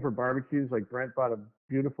we'll go for barbecues. Like Brent bought a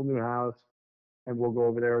beautiful new house, and we'll go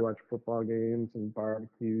over there watch football games and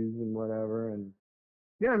barbecues and whatever. And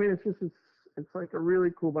yeah, I mean it's like a really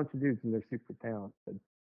cool bunch of dudes, and they're super talented.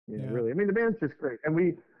 You know, yeah, really. I mean, the band's just great, and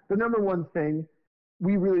the number one thing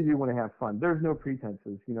we really do want to have fun. There's no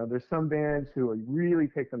pretenses. You know, there's some bands who really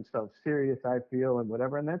take themselves serious, I feel, and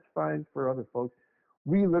whatever, and that's fine for other folks.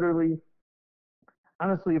 We literally,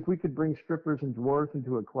 honestly, if we could bring strippers and dwarves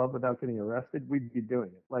into a club without getting arrested, we'd be doing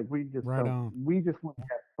it. Like right on. we just want to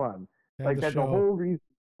have fun. Have Like the that, the show. whole reason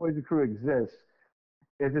Poison Crew exists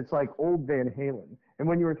is it's like old Van Halen. And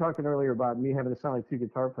when you were talking earlier about me having to sound like two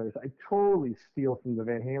guitar players, I totally steal from the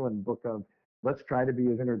Van Halen book of Let's Try to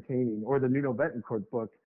Be as Entertaining, or the Nuno Betancourt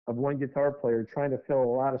book of one guitar player trying to fill a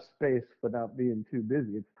lot of space without being too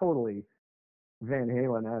busy. It's totally Van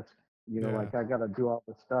Halen esque. You know, Yeah. like I got to do all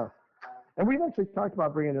this stuff. And we've actually talked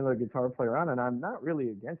about bringing another guitar player on, and I'm not really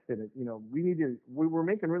against it. You know, we're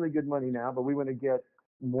making really good money now, but we want to get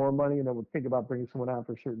more money, and then we'll think about bringing someone on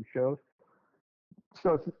for certain shows.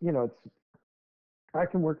 So it's, you know, it's I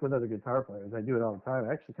can work with other guitar players. I do it all the time.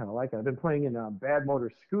 I actually kind of like it. I've been playing in Bad Motor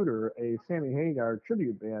Scooter, a Sammy Hagar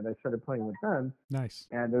tribute band. I started playing with them, Nice.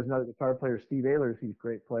 and there's another guitar player, Steve Ehlers. He's a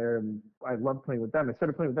great player, and I love playing with them. I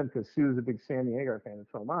started playing with them because Sue's a big Sammy Hagar fan, and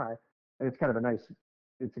so am I. And it's kind of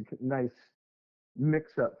it's a nice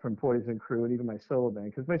mix up from Poison Crew and even my solo band,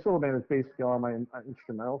 because my solo band is basically all my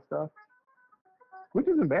instrumental stuff. which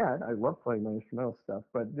isn't bad. I love playing my instrumental stuff,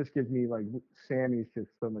 but this gives me like Sammy's just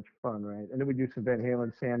so much fun, right? And then we do some Van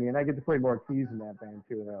Halen, Sammy, and I get to play more keys in that band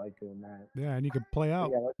too, and I like doing that. Yeah, and you can play But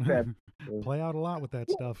out, yeah, that's that. play out a lot with that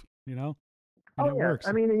Yeah. stuff, and Oh it yeah. works.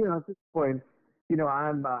 I mean, at this point,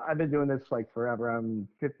 I've been doing this like forever. I'm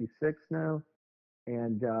 56 now,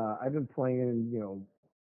 and I've been playing,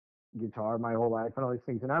 guitar my whole life and all these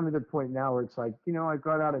things. And I'm at the point now where it's like, I've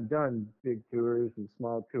gone out and done big tours and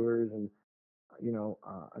small tours, and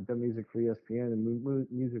I've done music for ESPN and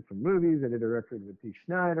music for movies. I did a record with T.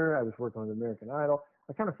 Schneider. I was working with American Idol.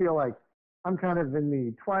 I kind of feel like I'm kind of in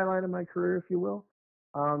the twilight of my career, if you will.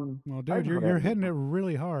 Well, I dude, just you're have a good hitting it time.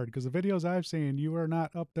 really hard because the videos I've seen, you are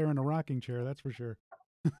not up there in a rocking chair. That's for sure.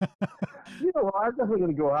 I'm definitely going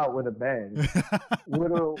to go out with a bang.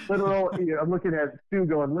 Literal. I'm looking at Stu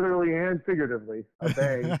going literally and figuratively a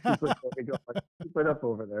bang. She's looking at me going, "Keep it up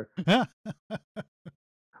over there."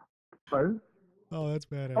 Pardon? Oh, that's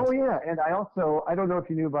Oh badass. yeah, and I don't know if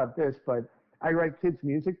you knew about this, but I write kids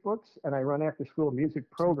music books and I run after school music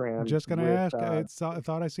programs Just gonna with. ask. I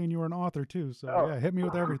thought I seen you were an author too. So Oh, yeah, hit me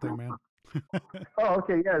with everything, man. oh,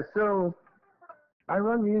 okay, yeah. So I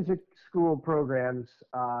run music school programs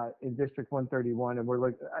in District 131,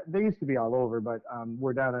 and they used to be all over, but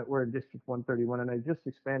we're in District 131, and I just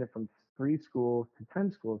expanded from 3 schools to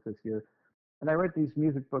 10 schools this year. And I write these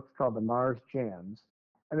music books called the Mars Jams,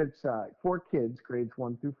 and it's for kids, grades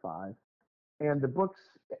 1 through 5. And the books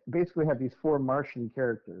basically have these 4 Martian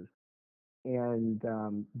characters, and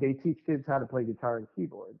they teach kids how to play guitar and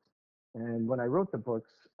keyboards. And when I wrote the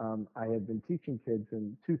books, I had been teaching kids,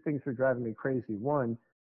 and two things were driving me crazy. One,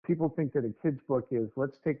 people think that a kid's book is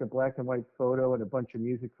let's take a black and white photo and a bunch of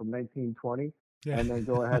music from 1920, Yeah. and then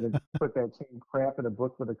go ahead and put that same crap in a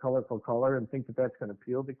book with a colorful color and think that that's going to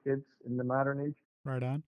appeal to kids in the modern age. Right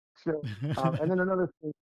on. So, and then another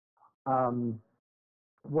thing um,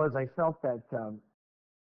 was I felt that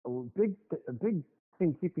a big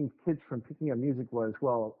thing keeping kids from picking up music was,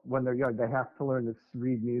 well, when they're young they have to learn to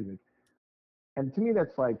read music. And to me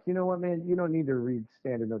that's like, you know what, man, you don't need to read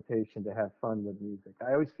standard notation to have fun with music.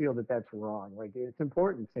 I always feel that that's wrong. Like, it's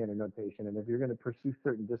important, standard notation, and if you're going to pursue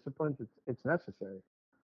certain disciplines, it's necessary.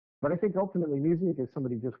 But I think ultimately music is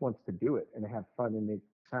somebody just wants to do it and have fun and make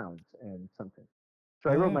sounds and something. So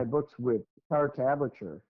I Hell wrote yeah. my books with guitar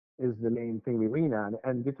tablature is the main thing we lean on.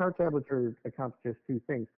 And guitar tablature accomplishes two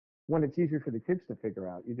things. One, it's easier for the kids to figure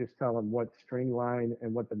out. You just tell them what string line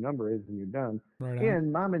and what the number is, and you're done. Right on.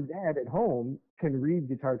 And mom and dad at home can read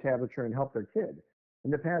guitar tablature and help their kid.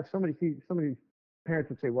 In the past, so many parents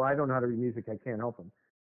would say, "Well, I don't know how to read music. I can't help them."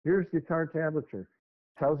 Here's guitar tablature.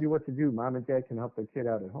 Tells you what to do. Mom and dad can help their kid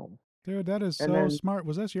out at home. Dude, that is And so then, smart.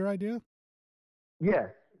 Was this your idea? yeah, yeah,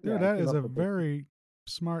 Dude, I that came is a up with this. very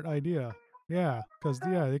smart idea. Yeah, because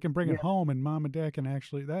yeah, they can bring it Yeah, home and mom and dad can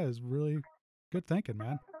actually. That is really good thinking,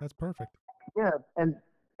 man. That's perfect. yeah, and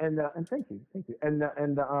thank you, and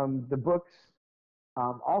the books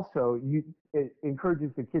also it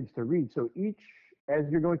encourages the kids to read. So as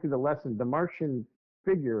you're going through the lesson, the Martian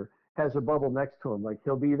figure has a bubble next to him. Like,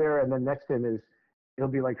 he'll be there, and then next to him it'll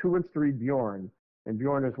be like, who wants to read Bjorn? And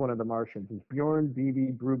Bjorn is one of the Martians. It's Bjorn,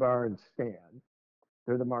 BB, Brubar, and Stan.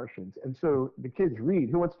 They're the Martians. And so the kids read,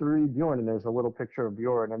 who wants to read Bjorn? And there's a little picture of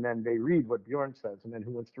Bjorn, and then they read what Bjorn says, and then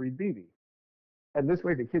who wants to read BB? And this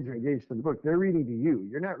way the kids are engaged in the book. They're reading to you.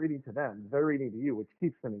 You're not reading to them. They're reading to you, which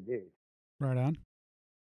keeps them engaged. Right on.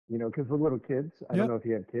 Because with little kids, I don't Yep. know if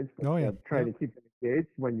you have kids, but Oh yeah. trying Yep. to keep them engaged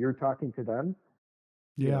when you're talking to them,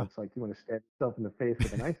 Yeah. it's like you want to stab yourself in the face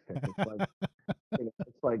with an ice pick.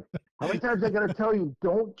 It's like, how many times I got to tell you,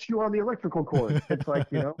 don't chew on the electrical cord?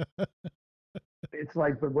 It's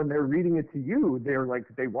like, but when they're reading it to you, they're like,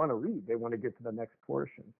 they want to read. They want to get to the next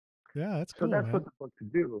portion. Yeah, that's So cool, that's what man. the books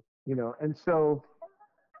do. And so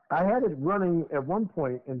I had it running at one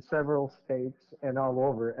point in several states and all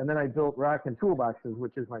over. And then I built Rock and Toolboxes,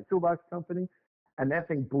 which is my toolbox company. And that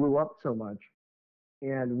thing blew up so much.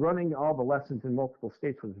 And running all the lessons in multiple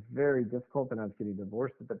states was very difficult. And I was getting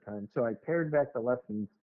divorced at the time. So I pared back the lesson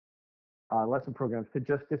programs to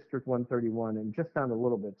just District 131 and just down a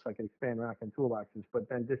little bit so I could expand Rock and Toolboxes. But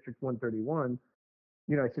then District 131,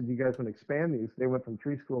 I said, "You guys want to expand these?" They went from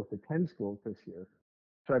 3 schools to 10 schools this year.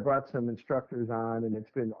 So I brought some instructors on, and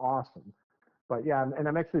it's been awesome. But yeah, and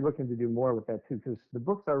I'm actually looking to do more with that too, because the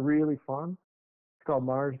books are really fun. It's called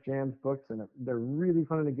Mars Jams books, and they're really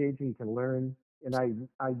fun and engaging. You can learn, and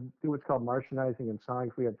I do what's called Martianizing in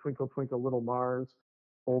songs. We have Twinkle Twinkle Little Mars,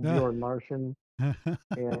 Old Yeah. Bjorn Martian,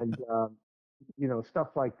 and stuff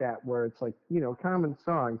like that, where it's like common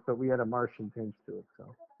songs, but we had a Martian tinge to it.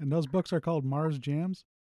 So And those books are called Mars Jams.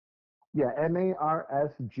 Yeah,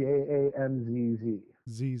 MARSJAMZZ.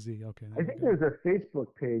 ZZ. Okay, there I we think go. there's a Facebook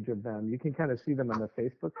page of them. You can kind of see them on the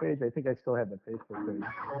Facebook page. I think I still have the Facebook page.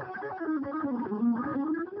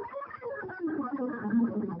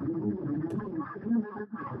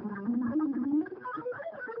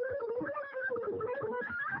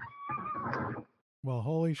 Well,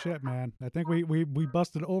 holy shit, man. I think we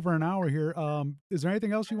busted over an hour here. Is there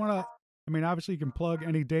anything else you want to, I mean, obviously you can plug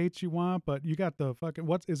any dates you want, but you got the fucking,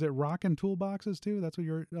 is it Rockin' Toolboxes too? That's what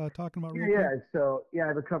you're talking about Yeah, real quick? yeah. So yeah, I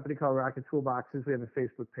have a company called Rocket Toolboxes. We have a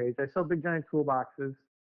Facebook page. I sell big giant toolboxes.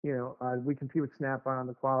 We compete with Snap-on.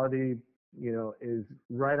 The quality, is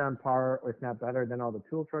right on par, or if not better, than all the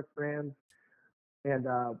tool truck brands. And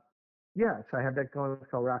yeah, so I have that going.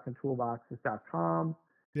 It's called rockandtoolboxes.com.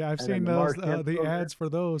 Yeah, I've And then seen the those, Marchand the program. ads for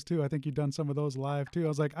those too. I think you've done some of those live too. I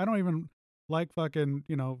was like, I don't even like fucking,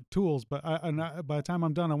 tools, but by the time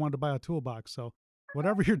I'm done, I wanted to buy a toolbox. So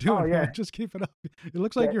whatever you're Oh doing, man, yeah, just keep it up. It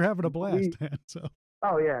looks like that you're having a we. blast, man. So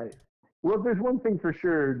Oh yeah. Well, if there's one thing for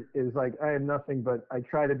sure is like I am nothing but I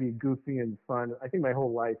try to be goofy and fun. I think my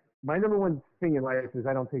whole life, my number one thing in life is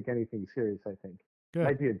I don't take anything serious. I think good.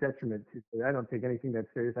 might be a detriment to, but I don't take anything that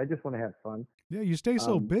serious. I just want to have fun. Yeah, you stay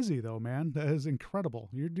so Um, busy though, man. That is incredible.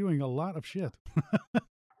 You're doing a lot of shit.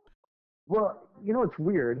 well, it's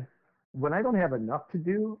weird. When I don't have enough to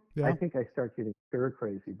do, I Yeah. think I start getting stir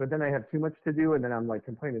crazy. But then I have too much to do, and then I'm like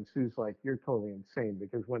complaining. Sue's like, "You're totally insane,"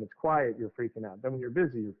 because when it's quiet, you're freaking out. Then when you're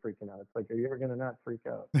busy, you're freaking out. It's like, are you ever gonna not freak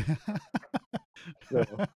out? So,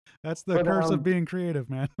 That's the but curse of being creative,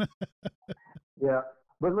 man. yeah.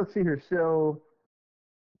 But let's see here. So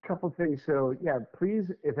couple things. So yeah, please,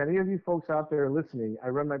 if any of you folks out there are listening, I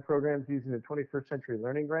run my programs using the 21st Century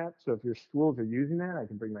Learning Grant. So if your schools are using that, I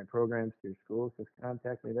can bring my programs to your schools. Just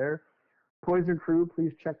contact me there. Poison Crew,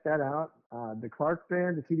 please check that out. The Clark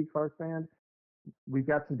Band, the TD Clark Band, we've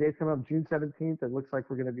got some dates coming up June 17th. It looks like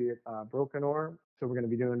we're going to be at Broken Oar. So we're going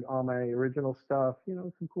to be doing all my original stuff,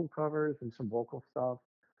 some cool covers and some vocal stuff.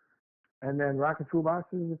 And then Rocket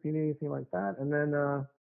Toolboxes if you need anything like that. And then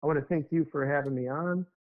I want to thank you for having me on.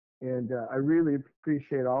 And I really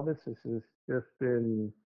appreciate all this. This has just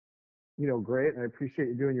been, great. And I appreciate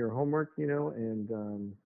you doing your homework, and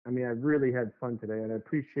I mean, I've really had fun today and I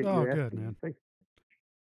appreciate Oh, you good, asking me. man. Thank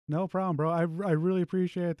No problem, bro. I really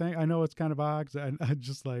appreciate it. I know it's kind of odd 'cause I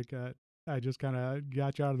just like I just kind of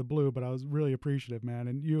got you out of the blue, but I was really appreciative, man.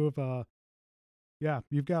 And you have yeah,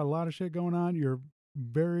 you've got a lot of shit going on. You're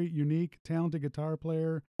very unique, talented guitar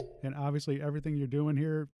player, and obviously everything you're doing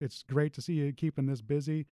here, it's great to see you keeping this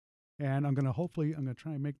busy. And I'm gonna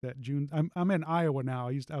try and make that June. I'm in Iowa now.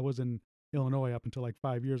 I was in Illinois up until like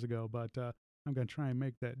 5 years ago, but I'm gonna try and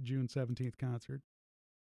make that June 17th concert.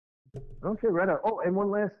 Okay, right on. Oh, and one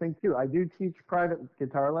last thing too. I do teach private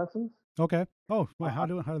guitar lessons. Okay. Oh, well, Uh, how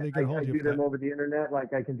do they get a I hold of you do for that? them over the internet.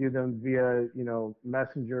 Like I can do them via,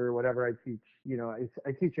 Messenger or whatever. I teach,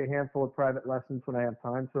 I teach a handful of private lessons when I have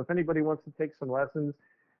time. So if anybody wants to take some lessons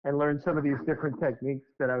and learn some of these different techniques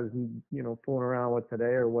that I was, fooling around with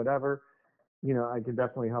today or whatever, I can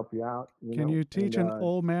definitely help you out, Can you and teach an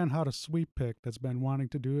old man how to sweep pick that's been wanting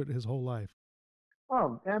to do it his whole life?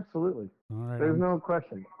 oh, absolutely. All right, There's no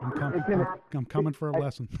question. I'm com- It can, I'm coming for a I,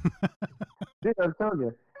 lesson. dude, I'm telling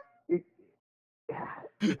you,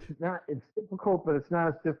 it, it's difficult, but it's not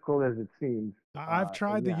as difficult as it seems. I've And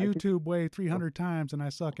tried the yeah, I can. YouTube way 300 times and I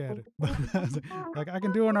suck at it. Like I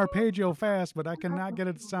can do an arpeggio fast, but I cannot get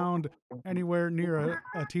it to sound anywhere near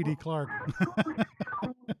a TD Clark.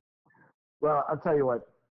 Well, I'll tell you what.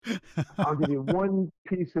 I'll give you one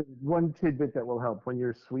tidbit that will help when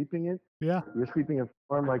you're sweeping it. Yeah. You're sweeping a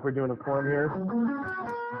form like we're doing a form here.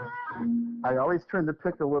 I always turn the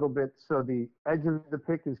pick a little bit so the edge of the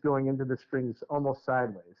pick is going into the strings almost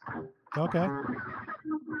sideways, Okay.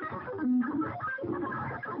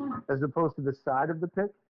 as opposed to the side of the pick.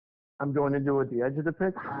 I'm going into it the edge of the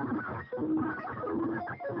pick.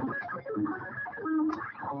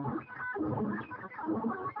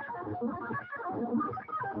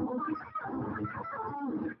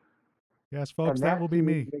 Yes, folks, And that that will to be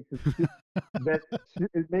me me. makes it that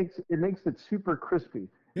it makes it super crispy.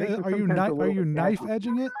 Yeah, Makes it sometimes a are little you bit knife nasty.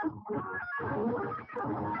 edging it?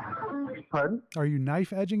 Pardon? Are you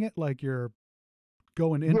knife edging it like you're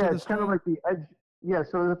going into Yeah, the it's kind of string? like the edge. Yeah,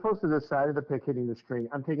 so as opposed to the side of the pick hitting the string,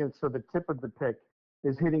 I'm taking it so the tip of the pick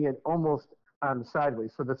is hitting it almost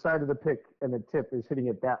sideways. So the side of the pick and the tip is hitting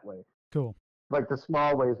it that way, Cool. like the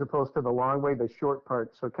small way as opposed to the long way, the short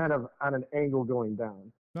part. So kind of on an angle going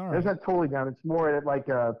down. All And it's right. not totally down. It's more at like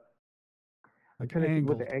a. I'm Like trying to think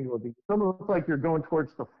what angled. the angle would be. It almost looks like you're going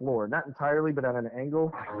towards the floor, not entirely, but at an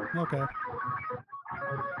angle. Okay.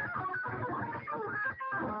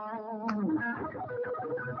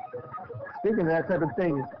 Speaking of that type of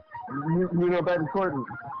thing, you know about important.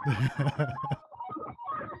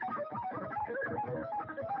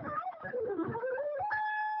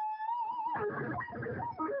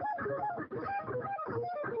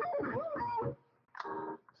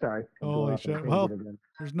 Sorry, I'm going Holy off on a shit. tangent Well, again.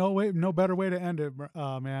 there's no better way to end it,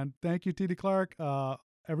 man. Thank you, TD Clark.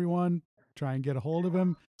 Everyone, try and get a hold of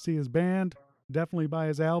him. See his band. Definitely buy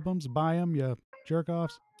his albums. Buy them, you jerk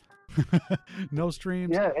offs. No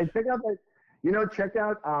streams. Yeah, and check out that. You know, check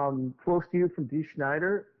out "Close to You" from D.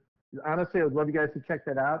 Schneider. Honestly, I would love you guys to check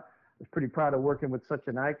that out. I was pretty proud of working with such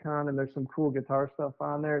an icon, and there's some cool guitar stuff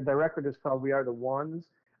on there. The record is called "We Are the Ones."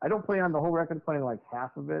 I don't play on the whole record, playing like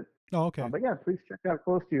half of it. Oh, okay. But yeah, please check out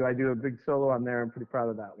 "Close to You." I do a big solo on there. I'm pretty proud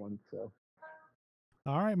of that one. So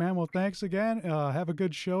All right, man. Well, thanks again. Have a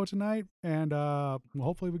good show tonight, and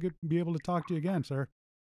hopefully we could be able to talk to you again, sir.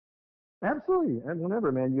 absolutely, and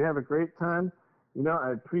whenever, man, you have a great time. You know,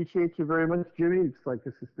 I appreciate you very much, Jimmy. It's like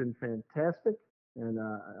this has been fantastic, and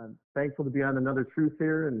I'm thankful to be on another Truth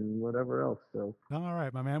here and whatever else. So. All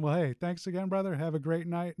right, my man. Well, hey, thanks again, brother. Have a great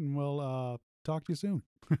night, and we'll talk to you soon.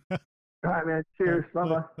 All right, man. All right, Cheers. Bye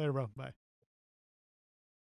bye. later, bro. Bye.